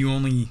even if you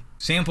only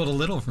sampled a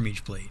little from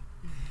each plate,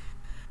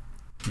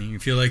 and you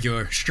feel like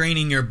you're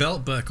straining your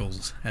belt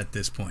buckles at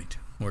this point,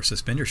 or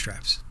suspender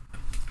straps.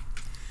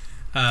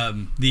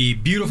 The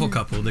beautiful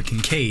couple, the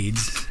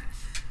Kincaids,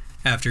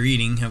 after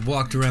eating, have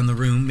walked around the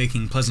room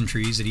making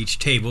pleasantries at each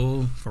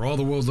table, for all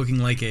the world looking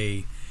like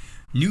a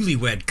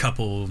newlywed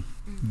couple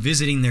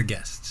visiting their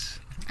guests.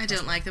 I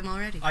don't like them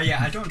already. Oh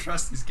yeah, I don't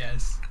trust these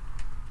guys.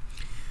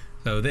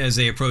 So as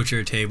they approach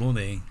their table,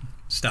 they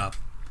stop.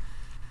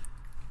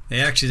 They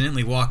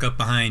accidentally walk up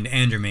behind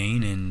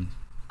Andermain, and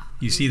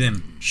you see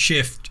them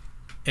shift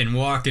and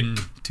walk in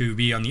to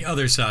be on the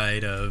other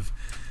side of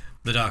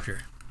the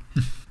doctor.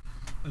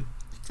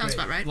 Sounds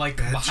about right. Like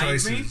Bad behind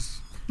choices. me.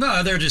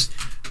 No, they're just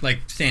like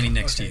standing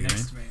next to you, next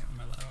right? to me on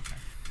my left. Okay.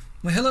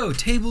 Well, hello,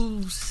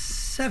 table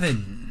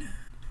 7,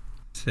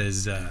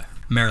 says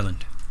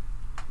Maryland.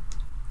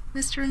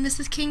 Mr. and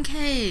Mrs.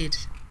 Kincaid.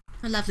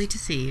 Lovely to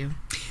see you.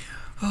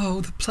 Oh,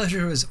 the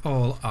pleasure is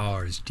all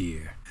ours,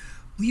 dear.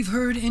 We've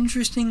heard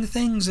interesting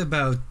things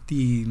about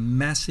the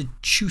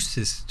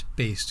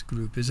Massachusetts-based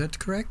group. Is that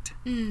correct?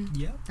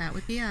 Yep. That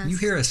would be us. You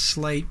hear a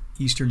slight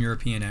Eastern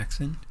European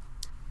accent.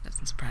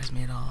 Doesn't surprise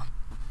me at all.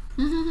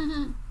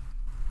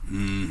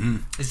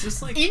 Is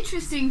this like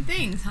Interesting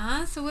things,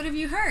 huh? So what have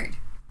you heard?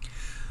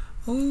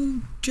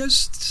 Oh,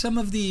 just some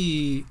of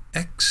the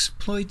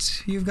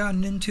exploits you've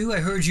gotten into. I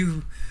heard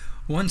you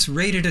once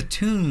raided a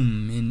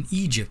tomb in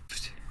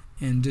Egypt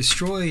and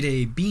destroyed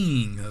a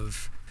being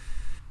of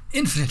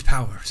infinite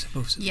power,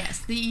 supposedly. Yes,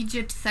 the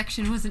Egypt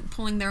section wasn't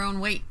pulling their own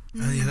weight.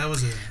 Yeah, that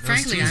was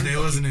Frankly, Tuesday,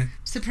 wasn't it?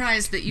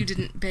 Surprised that you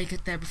didn't bake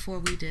it there before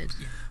we did.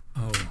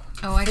 Oh,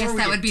 Oh, I guess Before we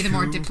that get would be the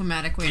more too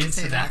diplomatic way to into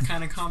say that that.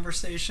 kind of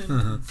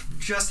conversation?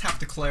 Just have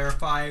to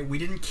clarify: we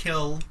didn't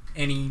kill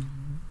any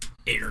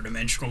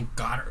interdimensional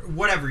god or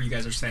whatever you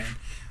guys are saying.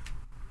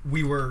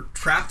 We were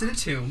trapped in a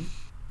tomb,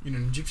 in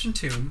an Egyptian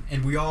tomb,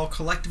 and we all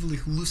collectively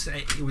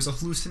hallucinated. It was a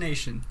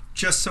hallucination.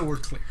 Just so we're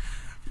clear.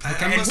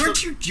 Okay, and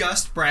weren't you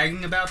just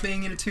bragging about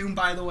being in a tomb,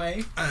 by the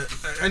way?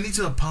 I need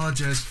to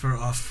apologize for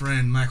our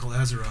friend Michael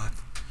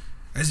Azeroth.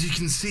 As you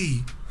can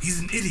see, he's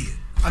an idiot.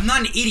 I'm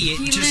not an idiot.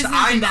 He Just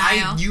lives in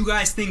denial. you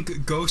guys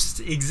think ghosts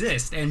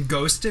exist, and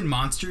ghosts and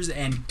monsters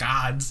and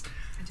gods.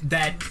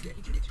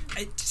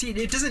 See,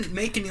 it doesn't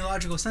make any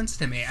logical sense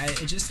to me.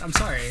 I'm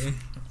sorry.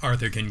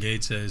 Arthur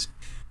Kincaid says,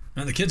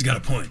 "Now the kid's got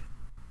a point.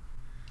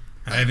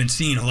 I haven't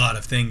seen a lot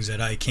of things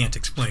that I can't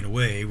explain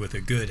away with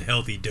a good,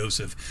 healthy dose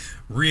of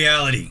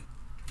reality.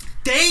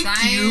 Thank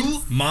you.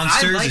 Science.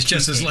 Monsters I like is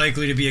just as Kincaid.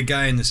 likely to be a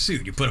guy in the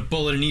suit. You put a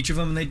bullet in each of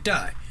them and they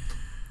die.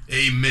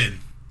 Amen.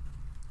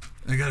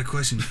 I got a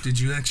question. Did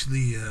you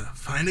actually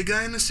find a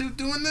guy in a suit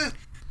doing that?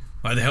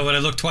 Why the hell would I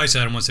look twice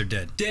at them once they're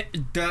dead?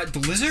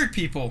 The lizard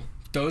people.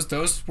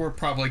 Those were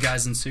probably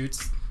guys in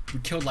suits. We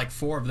killed like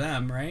 4 of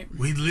them, right?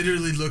 We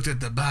literally looked at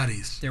the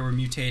bodies. They were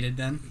mutated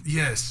then.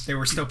 Yes. They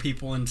were still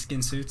people in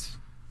skin suits.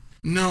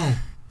 No.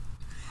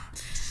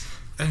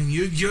 I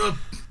mean, you're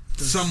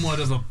somewhat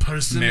of a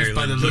person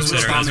by the looks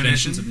literal at her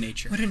Abominations definition. of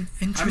nature. What an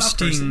I'm a person.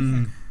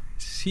 interesting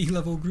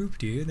sea-level group,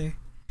 dude.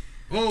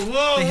 Whoa,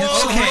 They have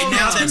whoa, Okay, hold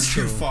now on. that's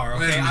too far.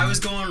 Wait a Okay, I minute. was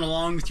going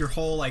along with your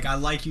whole like I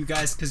like you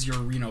guys because you're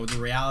the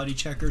reality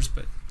checkers,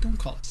 but don't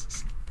call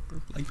us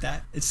like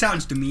that. It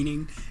sounds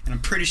demeaning, and I'm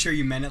pretty sure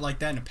you meant it like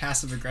that in a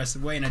passive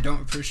aggressive way, and I don't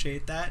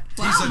appreciate that.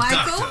 Wow, a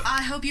Michael. doctor.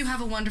 I hope you have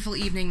a wonderful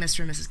evening, Mr.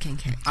 and Mrs.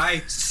 Kincaid.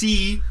 I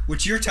see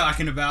what you're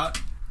talking about,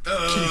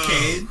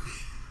 Kincaid.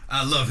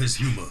 I love his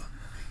humor.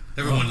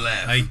 Everyone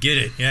laugh. I get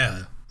it,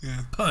 yeah.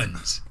 Yeah.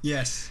 Puns.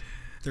 Yes,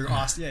 they're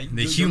awesome. Yeah,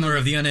 The humor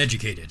of the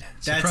uneducated.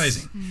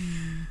 Surprising.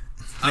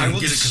 I will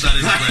get it because I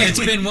didn't It's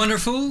graduate. been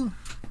wonderful.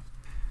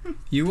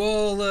 You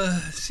all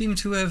seem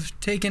to have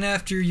taken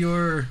after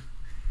your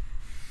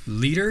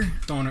leader.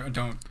 Don't. I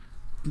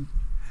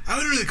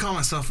wouldn't really call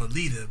myself a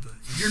leader, but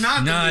You're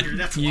not, Not the leader.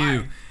 That's you.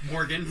 why,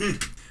 Morgan.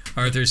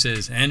 Arthur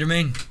says,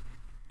 Andermain,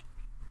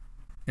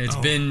 it's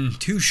been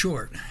too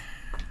short.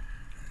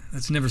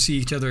 Let's never see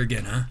each other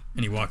again, huh?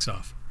 And he walks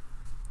off.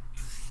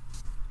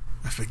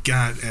 I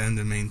forgot and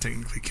the main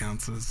technically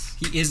counts as...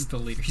 He is the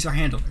leader. He's our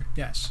handler.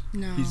 Yes.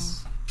 No.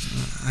 He's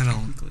I don't...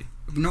 technically.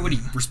 Nobody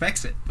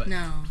respects it, but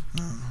No.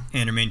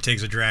 Andermain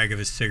takes a drag of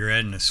his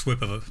cigarette and a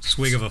swig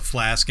of a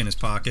flask in his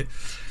pocket.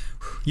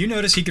 You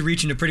notice he could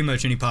reach into pretty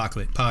much any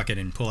pocket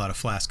and pull out a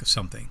flask of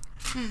something.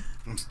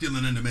 I'm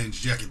stealing Enderman's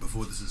jacket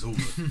before this is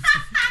over.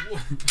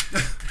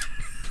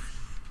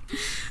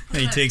 And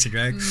he takes a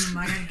drag.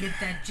 I gotta get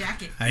that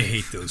jacket. I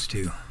hate those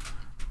two.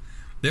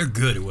 They're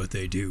good at what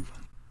they do.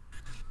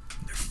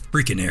 They're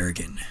freaking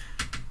arrogant.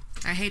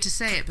 I hate to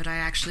say it, but I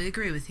actually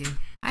agree with you.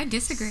 I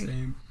disagree.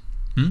 same.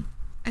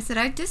 I said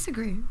I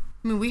disagree.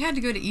 I mean, we had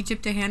to go to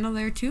Egypt to handle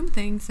their tomb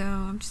thing, so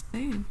I'm just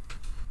saying.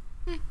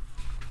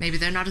 Maybe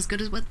they're not as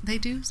good as what they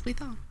do as we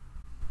thought.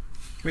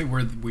 Wait,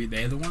 were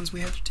they the ones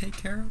we had to take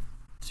care of?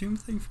 Tomb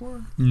thing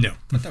for? No. I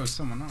thought that was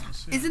someone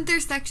else. Yeah. Isn't there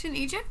section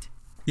Egypt?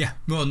 Yeah.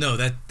 Well, no.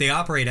 That they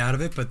operate out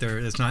of it, but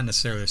it's not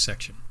necessarily a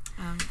section.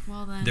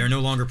 Well then. They're no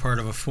longer part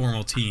of a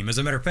formal team. As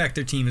a matter of fact,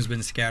 their team has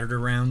been scattered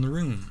around the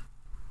room.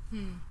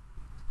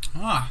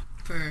 Ah,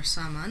 For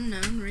some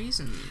unknown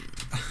reason.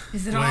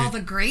 Is it all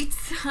the greats,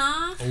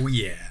 huh? Oh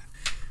yeah.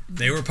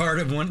 They were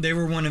They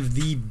were one of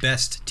the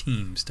best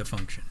teams to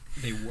function.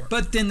 they were.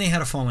 But then they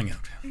had a falling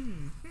out.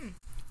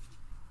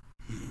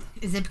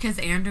 Is it because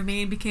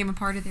Andermain became a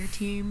part of their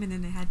team and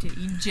then they had to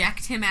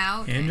eject him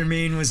out?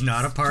 Andermain was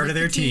not a part of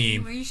their Split the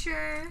team. Are you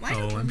sure? Why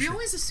Oh, do I'm we sure.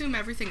 always assume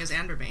everything is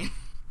Anderbane?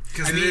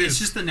 Because I mean, it's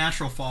just the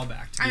natural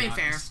fallback. To I be mean,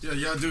 fair. honest. Yeah,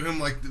 y'all do him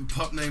like the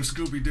pup named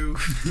Scooby-Doo.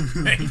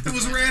 It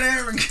was Red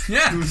Herring.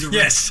 Yeah.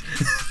 Yes.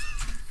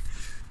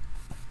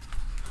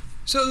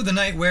 So the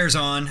night wears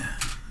on.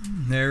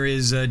 There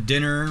is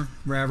dinner,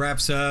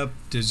 wraps up,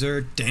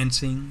 dessert,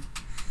 dancing.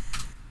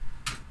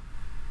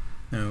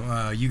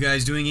 Now, you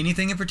guys doing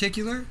anything in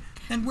particular?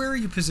 And where are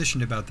you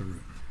positioned about the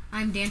room?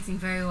 I'm dancing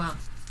very well.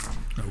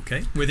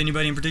 Okay. With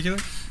anybody in particular?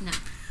 No.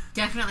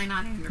 Definitely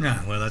not Andermain. No.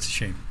 Well, that's a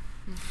shame.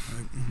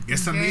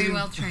 Guess I'm Very eating.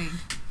 well trained.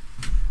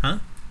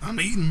 I'm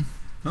eating.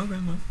 Okay.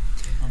 Well,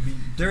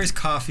 there is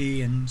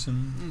coffee and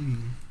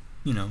some,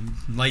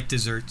 light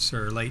desserts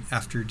or light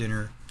after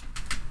dinner.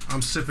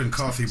 I'm sipping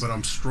coffee, but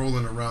I'm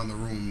strolling around the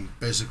room,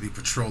 basically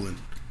patrolling,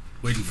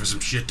 waiting for some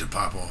shit to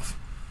pop off.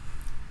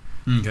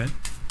 Okay.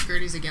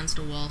 Gertie's against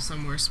a wall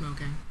somewhere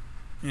smoking.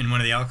 In one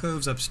of the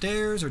alcoves,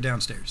 upstairs or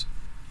downstairs?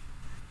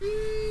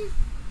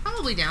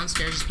 Probably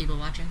downstairs, just people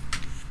watching.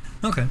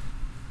 Okay.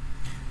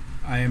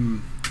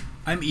 I'm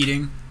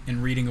eating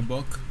and reading a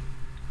book.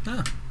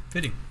 Ah,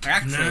 fitting.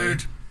 Actually,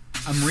 Nerd.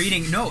 I'm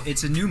reading. No,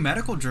 it's a new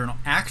medical journal.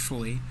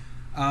 Actually,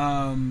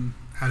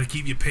 How to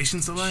keep your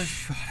patients alive?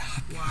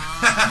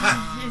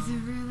 Is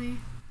it really?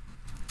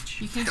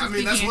 You can't I just mean,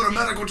 be that's what a dancing.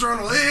 medical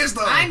journal is,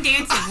 though. I'm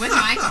dancing with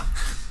Michael.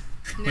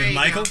 There With you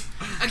Michael? go.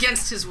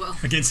 Against his will.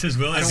 Against his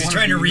will, as don't he's wanna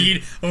trying to be-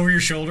 read over your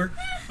shoulder.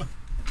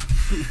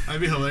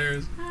 That'd be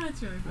hilarious.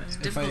 That's really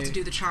funny. Difficult to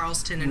do the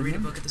Charleston and read a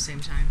book at the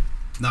same time.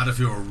 Not if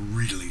you're a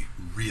really,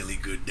 really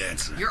good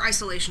dancer. Your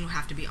isolation will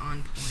have to be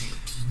on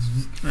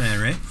point. All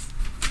right.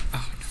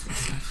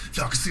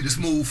 Y'all can see this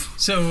move.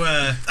 So,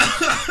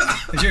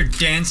 as you're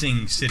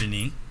dancing,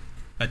 Sidonie,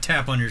 a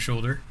tap on your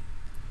shoulder.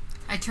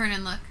 I turn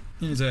and look.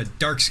 There's a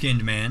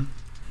dark-skinned man,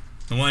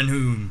 the one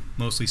who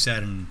mostly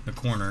sat in the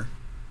corner.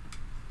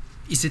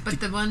 is it But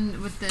the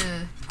one with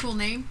the cool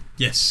name?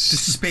 Yes. the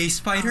space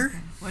fighter? Okay.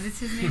 What is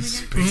his name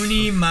again?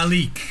 Uni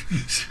Malik.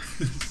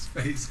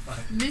 Space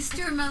fight.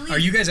 Mr. Malik. Are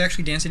you guys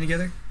actually dancing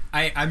together?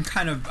 I'm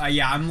kind of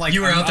I'm like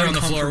You were I'm out there on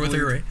the floor with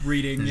her, uncomfortably right?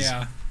 Reading, Yes.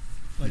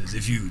 yeah. As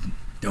if you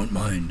don't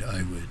mind,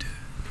 I would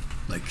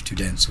like to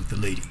dance with the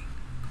lady.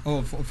 Oh,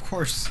 of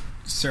course,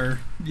 sir.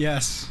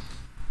 Yes.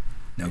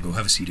 Now go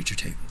have a seat at your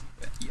table.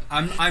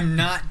 I'm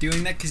not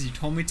doing that because you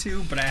told me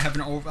to, but I have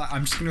an over.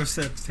 I'm just gonna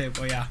sit at the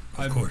table. Yeah,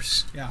 Of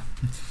course. Yeah.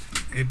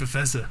 Hey,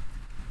 Professor.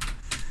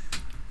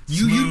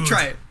 You Smooth.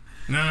 try it.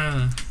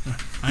 No.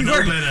 I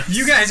know better.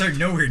 You guys are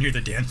nowhere near the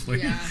dance floor.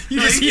 Yeah.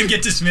 You just see him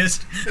get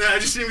dismissed. Yeah, I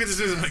just see him get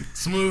this like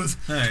smooth.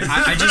 All right.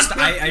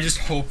 I just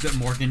hope that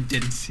Morgan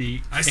didn't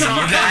see. I saw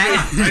any of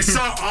that. I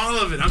saw all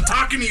of it. I'm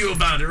talking to you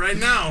about it right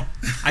now.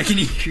 I can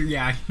hear.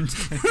 Yeah.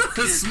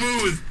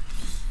 Smooth.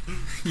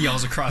 He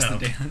yells across the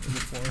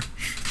floor.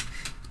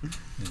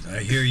 I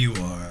hear you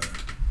are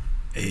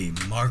a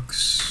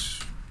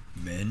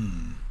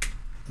marksman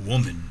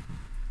woman.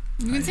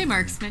 You can say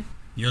marksman.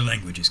 Your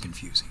language is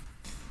confusing.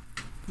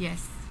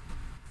 Yes.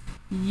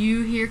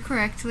 You hear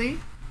correctly.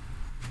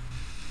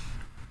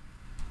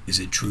 Is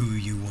it true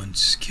you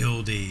once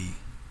killed a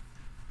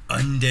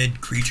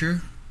undead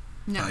creature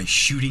No. by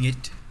shooting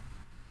it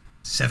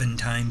 7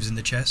 times in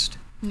the chest?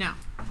 No.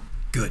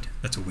 Good.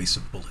 That's a waste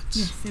of bullets.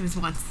 Yes, it was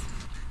once.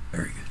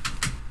 Very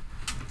good.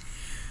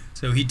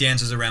 So he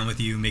dances around with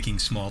you, making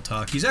small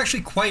talk. He's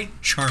actually quite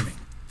charming.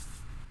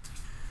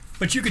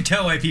 But you could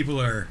tell why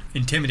people are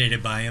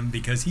intimidated by him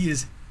because he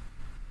is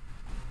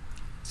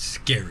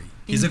scary.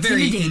 He's a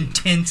very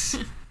intense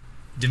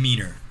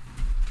demeanor.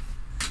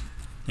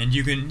 And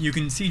you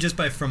can see just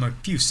from a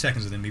few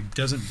seconds with him, he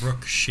doesn't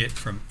brook shit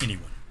from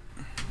anyone.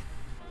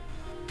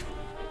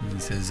 And he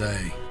says,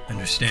 I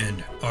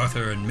understand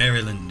Arthur and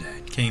Maryland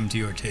came to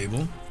your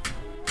table.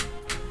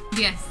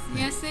 Yes.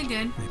 Yes, they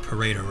did. They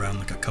parade around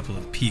like a couple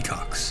of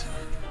peacocks.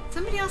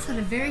 Somebody else had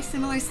a very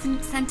similar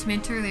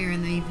sentiment earlier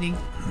in the evening.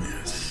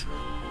 Yes.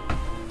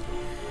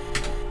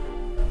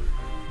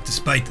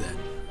 Despite that,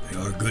 they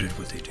are good at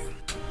what they do.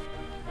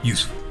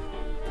 Useful.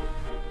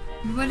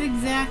 What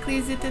exactly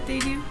is it that they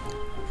do?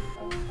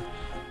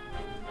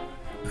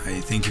 I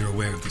think you're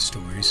aware of the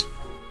stories.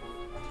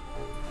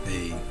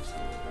 They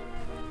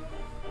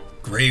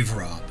grave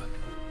rob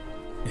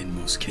in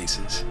most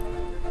cases.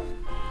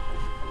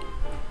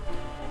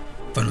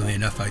 Funnily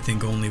enough, I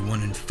think only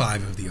 1 in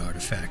 5 of the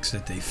artifacts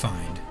that they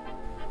find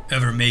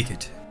ever make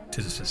it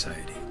to the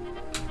society.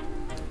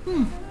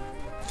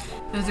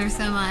 Those are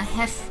some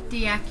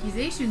hefty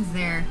accusations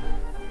there.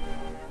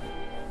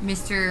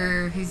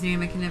 Mr. whose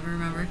name I can never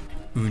remember.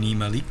 Uni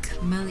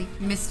Malik. Malik.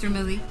 Mr.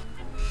 Malik.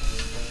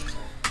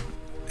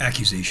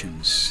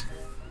 Accusations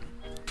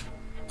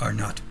are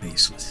not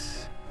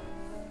baseless.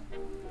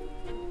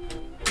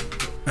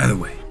 Either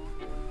way,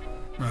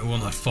 I will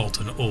not fault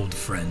an old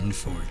friend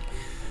for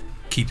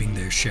keeping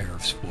their share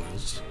of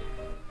spoils.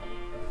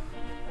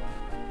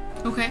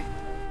 Okay.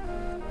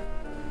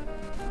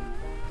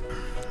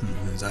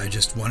 I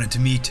just wanted to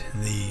meet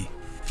the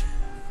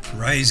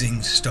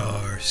rising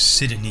star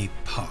Sydney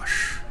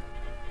Posh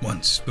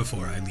once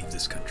before I leave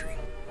this country.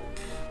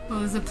 Well,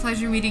 it was a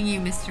pleasure meeting you,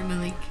 Mr.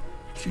 Malik.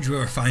 Should you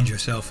ever find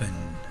yourself in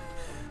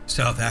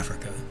South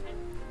Africa,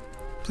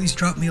 please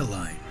drop me a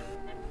line.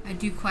 I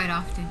do quite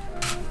often.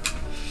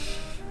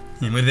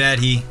 And with that,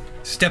 he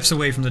steps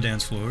away from the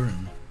dance floor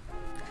and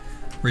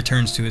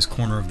returns to his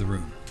corner of the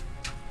room.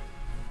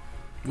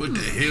 What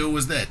the hell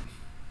was that?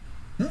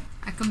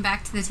 I come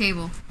back to the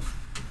table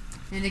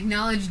and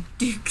acknowledge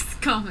Duke's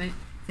comment.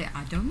 Say,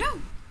 I don't know.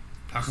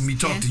 How come he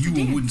talk Dance to you to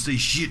and dance. wouldn't say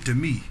shit to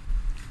me?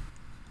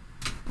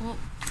 Well,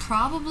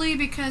 probably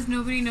because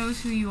nobody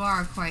knows who you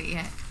are quite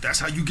yet. That's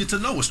how you get to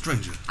know a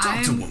stranger.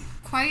 Talk to I'm him.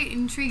 quite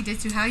intrigued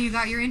as to how you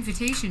got your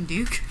invitation,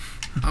 Duke.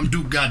 I'm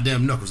Duke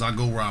Goddamn Knuckles. I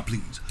go where I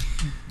please.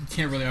 You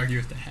can't really argue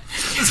with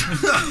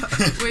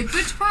that. Wait,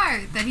 which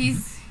part? That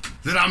he's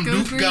That I'm Go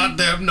Duke for it.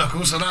 Goddamn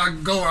Knuckles and I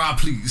go where I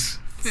please.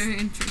 very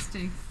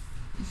interesting.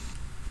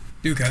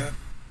 Duke, I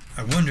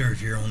wonder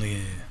if you're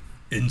only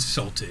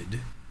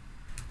insulted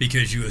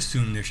because you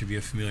assume there should be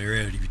a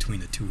familiarity between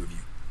the two of you.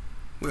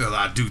 Well,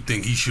 I do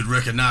think he should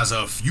recognize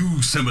a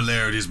few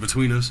similarities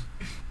between us.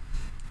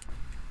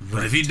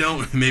 But if he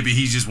don't, maybe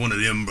he's just one of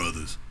them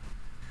brothers.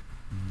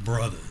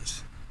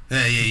 Brothers.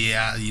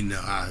 Yeah.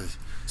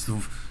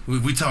 So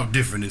we talk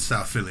different in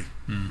South Philly.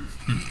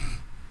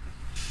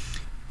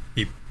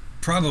 He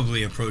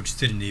probably approached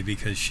Sydney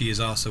because she is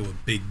also a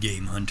big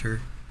game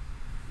hunter.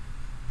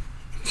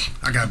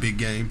 I got big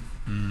game.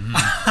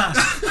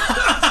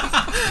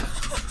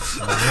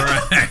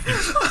 Right.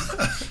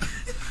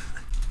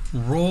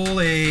 Roll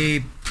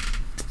a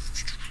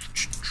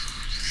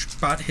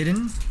spot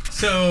hidden.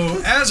 So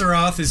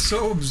Azeroth is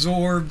so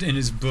absorbed in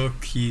his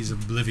book, he's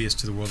oblivious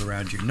to the world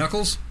around you.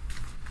 Knuckles?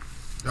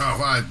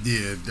 Oh, I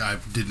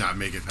did not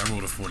make it. I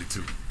rolled a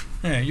 42.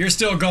 Yeah, you're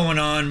still going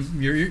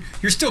on. You're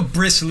still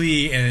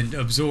bristly and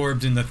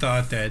absorbed in the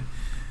thought that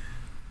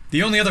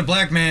the only other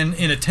black man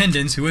in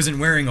attendance who isn't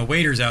wearing a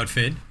waiter's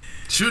outfit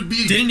Should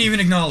be. didn't even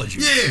acknowledge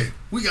you. Yeah,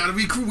 we gotta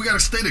be cool. We gotta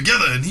stay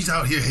together, and he's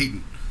out here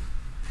hating.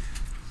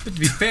 But to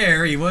be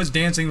fair, he was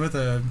dancing with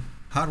a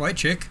hot white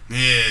chick.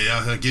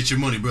 Yeah, get your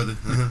money, brother.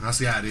 I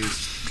see how it is.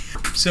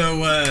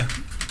 So,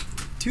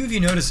 two of you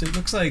notice it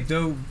looks like,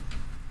 though,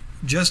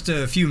 just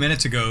a few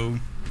minutes ago,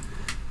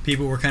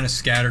 people were kind of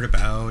scattered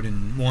about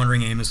and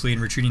wandering aimlessly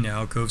and retreating to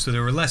alcoves, so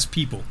there were less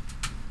people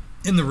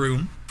in the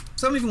room.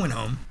 Some even went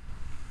home.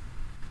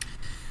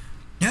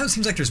 now it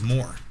seems like there's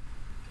more.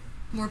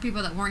 More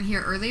people that weren't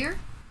here earlier?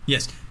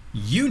 Yes.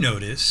 You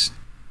notice,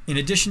 in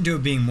addition to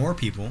it being more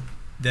people,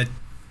 that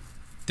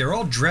they're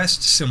all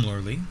dressed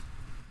similarly,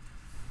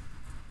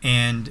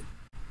 and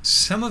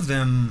some of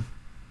them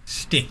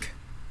stink.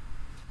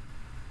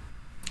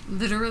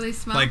 Literally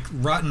smell? Like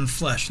rotten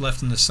flesh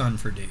left in the sun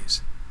for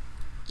days.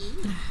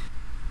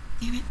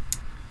 Damn it.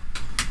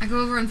 I go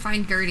over and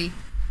find Gertie.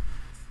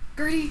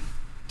 Gertie,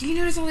 do you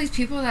notice all these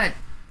people that...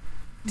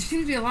 There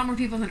seems to be a lot more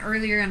people than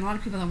earlier and a lot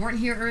of people that weren't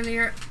here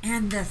earlier.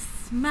 And the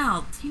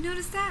smell. Do you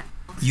notice that?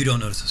 You don't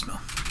notice the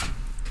smell.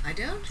 I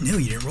don't? No,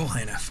 you didn't roll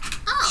high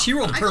enough. Oh. She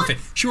rolled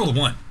perfect. She rolled a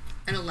 1.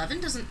 An 11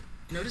 doesn't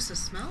notice a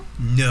smell?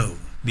 No.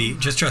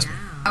 Just trust me.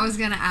 I was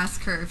going to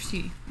ask her if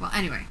she... Well,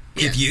 anyway.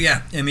 If you...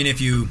 Yeah. I mean, if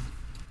you...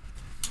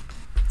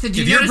 So If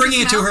you're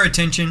bringing it to her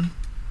attention,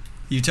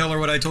 you tell her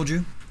what I told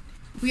you?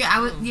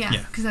 Yeah,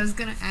 Yeah. Because I was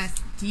going to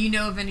ask, do you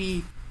know of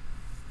any...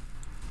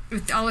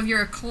 With all of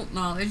your occult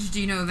knowledge,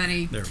 do you know of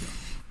any... There we go.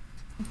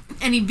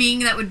 Any being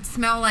that would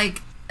smell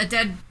like a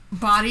dead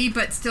body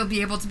but still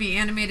be able to be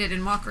animated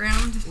and walk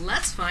around?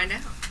 Let's find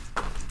out.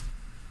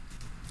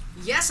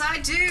 Yes, I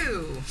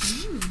do.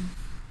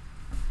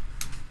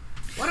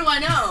 What do I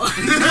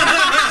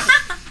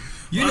know?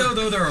 You know,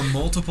 though, there are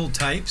multiple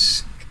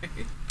types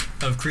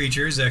of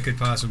creatures that could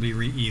possibly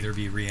either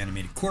be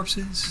reanimated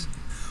corpses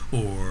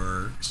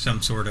or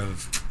some sort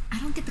of I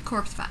don't get the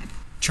corpse vibe.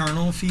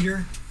 charnel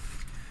feeder.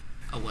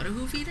 A what a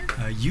who feeder?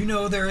 You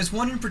know, there is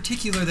one in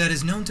particular that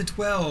is known to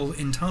dwell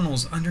in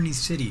tunnels underneath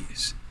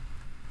cities.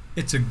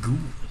 It's a ghoul.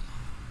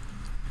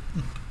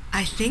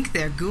 I think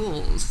they're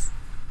ghouls.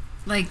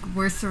 Like,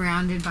 we're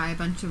surrounded by a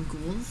bunch of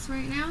ghouls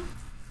right now?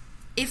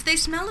 If they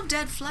smell of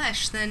dead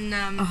flesh, then,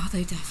 Oh,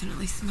 they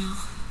definitely smell.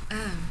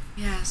 Oh,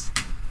 yes.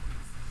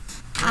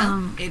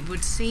 Well, it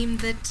would seem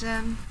that,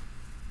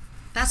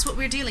 that's what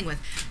we're dealing with.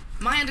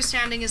 My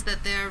understanding is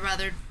that they're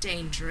rather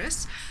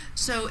dangerous,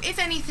 so if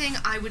anything,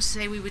 I would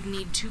say we would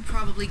need to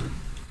probably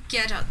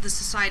get the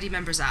society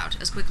members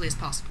out as quickly as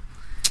possible.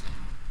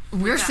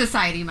 We're that-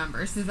 society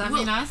members. Does that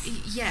mean us?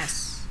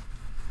 Yes.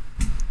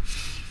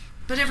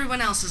 But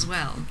everyone else as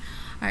well.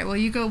 All right, well,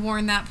 you go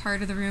warn that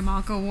part of the room.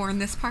 I'll go warn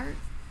this part.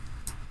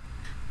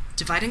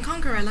 Divide and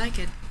conquer, I like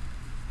it.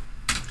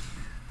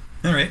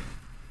 All right.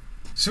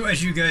 So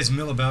as you guys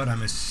mill about,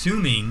 I'm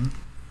assuming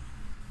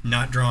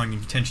not drawing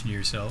attention to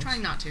yourselves.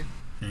 Trying not to.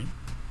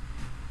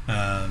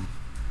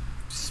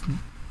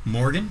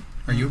 Morgan,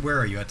 where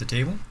are you, at the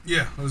table?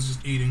 Yeah, I was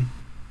just eating.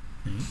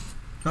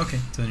 Okay,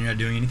 so then you're not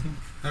doing anything?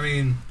 I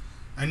mean,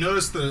 I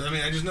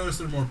just noticed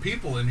there are more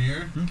people in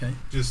here. Okay.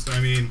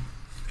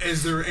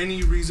 Is there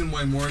any reason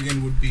why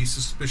Morgan would be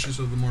suspicious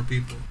of the more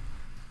people?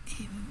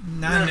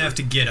 Not enough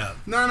to get up.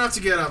 Not enough to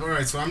get up. All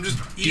right, so I'm just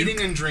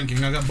eating and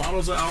drinking. I got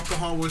bottles of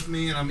alcohol with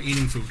me, and I'm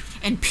eating food.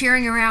 And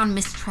peering around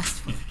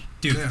mistrustfully.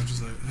 Dude. Yeah, I'm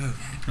just like, ugh.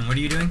 And what are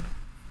you doing?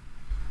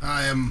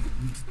 I am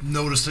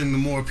noticing the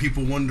more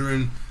people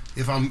wondering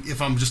if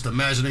I'm just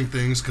imagining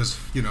things, because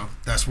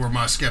that's where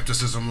my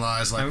skepticism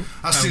lies. Like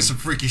I've seen some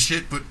freaky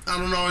shit, but I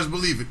don't always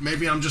believe it.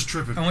 Maybe I'm just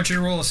tripping. I want you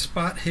to roll a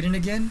spot hidden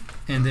again,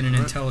 and then an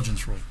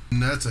intelligence roll.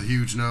 And that's a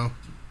huge no.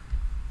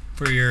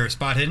 For your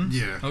spot hidden?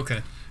 Yeah.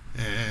 Okay.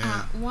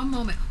 One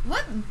moment.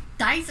 What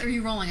dice are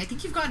you rolling? I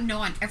think you've got no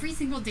on every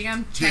single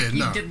damn check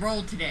you did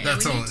roll today.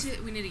 That's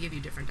We need to give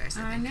you different dice.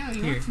 I know,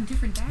 you Here. want some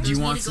different dice. Do you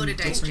We want need to go to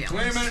some dice different- jail.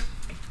 Wait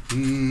a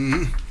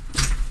minute.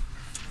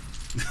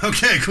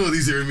 Okay, cool.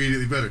 These are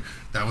immediately better.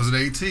 That was an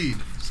 18.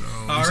 So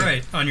All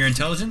right. On your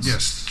intelligence?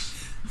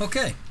 Yes.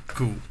 Okay.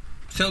 Cool.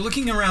 So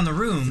looking around the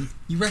room,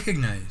 you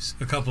recognize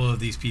a couple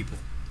of these people.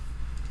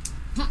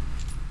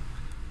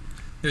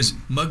 There's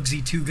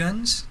Muggsy Two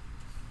Guns.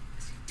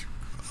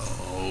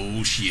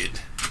 Oh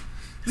shit.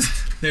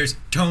 There's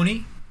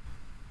Tony.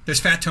 There's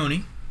Fat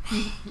Tony.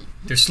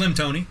 There's Slim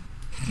Tony.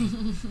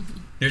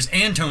 There's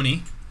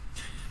Antony.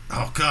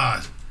 Oh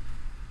god.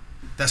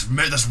 That's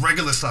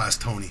regular size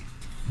Tony.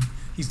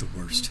 He's the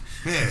worst.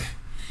 Yeah.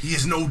 He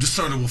has no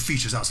discernible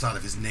features outside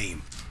of his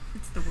name.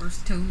 It's the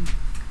worst tone.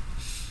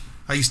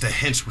 I used to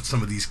hench with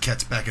some of these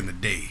cats back in the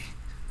day.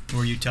 What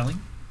were you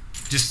telling?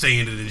 Just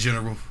saying it in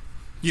general.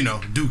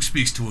 Duke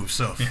speaks to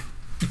himself. Yeah.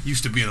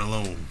 Used to being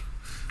alone.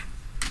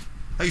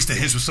 I used to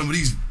hench with some of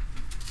these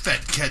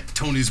fat cat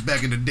Tonys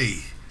back in the day.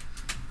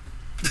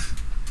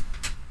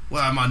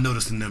 Why am I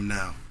noticing them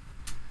now?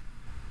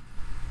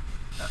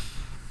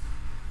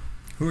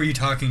 Who are you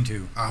talking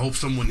to? I hope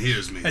someone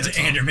hears me. That's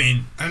all.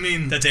 Andermain. I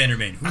mean, That's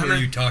Andermain. Who I'm are a-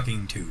 you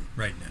talking to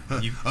right now?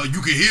 You,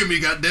 You can hear me,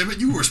 goddammit.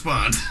 You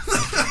respond.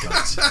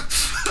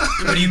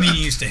 what do you mean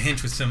you used to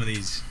hint with some of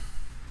these?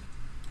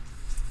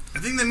 I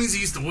think that means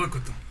he used to work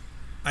with them.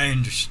 I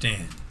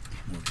understand.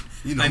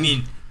 I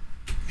mean,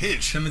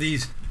 hench. some of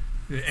these...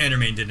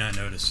 Andermain did not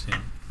notice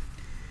him.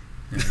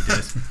 No, he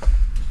does.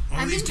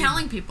 I've been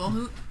telling people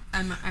who...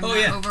 I'm not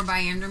yeah. over by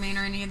Andermain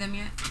or any of them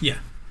yet. Yeah.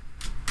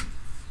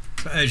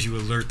 But as you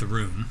alert the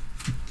room,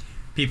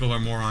 people are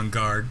more on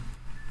guard.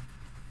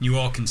 You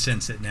all can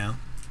sense it now.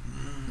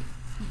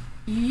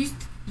 You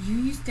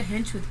used to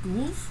hench with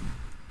ghouls?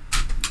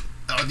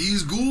 Oh Are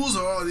these ghouls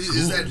or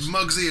is that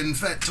Muggsy and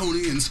Fat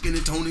Tony and Skinny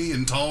Tony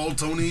and Tall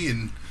Tony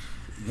and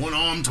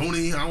One-Arm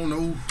Tony? I don't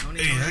know.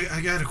 Hey,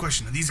 I got a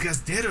question. Are these guys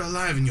dead or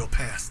alive in your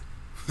past?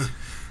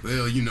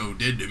 Well,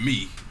 dead to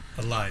me.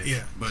 Alive.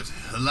 Yeah. But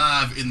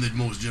alive in the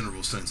most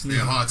general sense.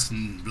 Their hearts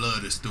and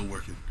blood is still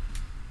working.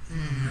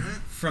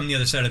 From the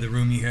other side of the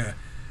room, you hear,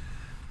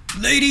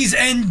 "Ladies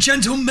and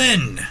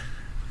gentlemen,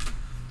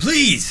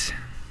 please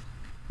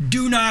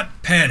do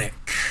not panic."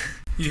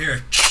 You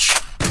hear,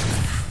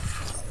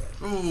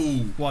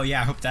 Oh, Well,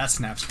 yeah, I hope that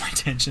snaps my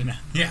attention.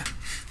 yeah.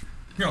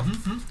 You go,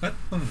 what?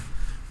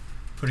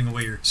 Putting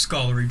away your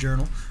scholarly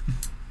journal.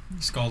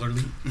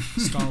 Scholarly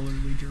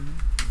journal.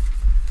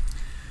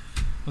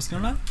 What's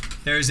going on?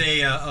 There's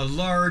a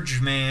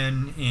large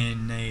man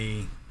in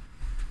a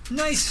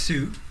nice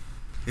suit.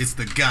 it's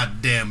the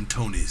goddamn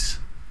Tonys.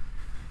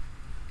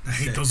 I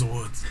hate those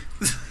awards.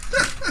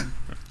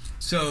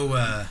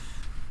 So,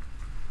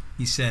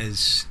 he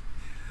says,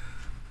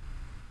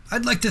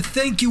 "I'd like to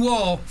thank you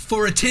all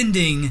for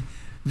attending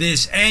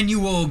this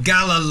annual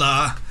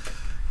gala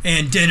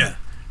and dinner.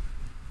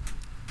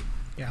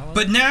 Yeah,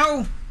 But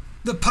now,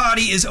 the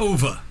party is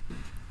over."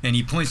 And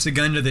he points the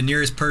gun to the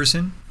nearest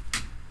person,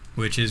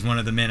 which is one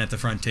of the men at the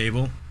front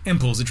table, and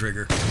pulls the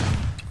trigger.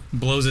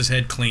 Blows his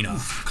head clean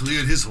off.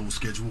 Cleared his whole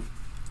schedule.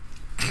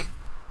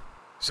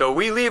 So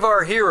we leave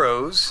our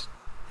heroes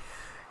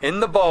in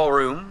the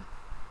ballroom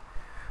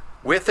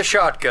with the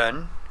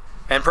shotgun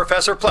and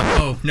Professor Plum.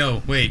 Oh,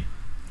 no, wait.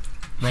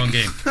 Wrong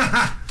game.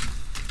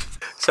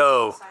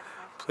 So,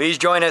 please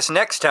join us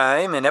next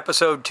time in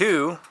episode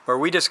 2, where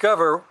we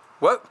discover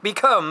what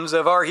becomes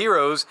of our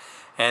heroes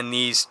and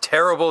these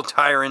terrible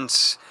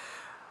tyrants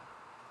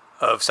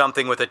of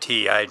something with a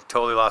T. I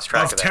totally lost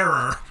track of that.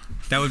 Terror.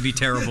 That would be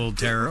terrible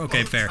terror.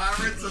 Okay, fair.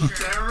 Pirates of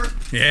Terror?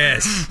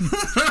 Yes.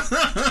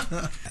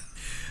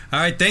 All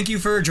right, thank you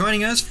for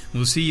joining us.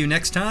 We'll see you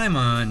next time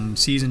on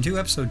Season 2,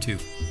 Episode 2.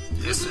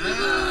 Yes, sir.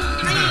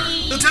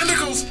 The tentacles!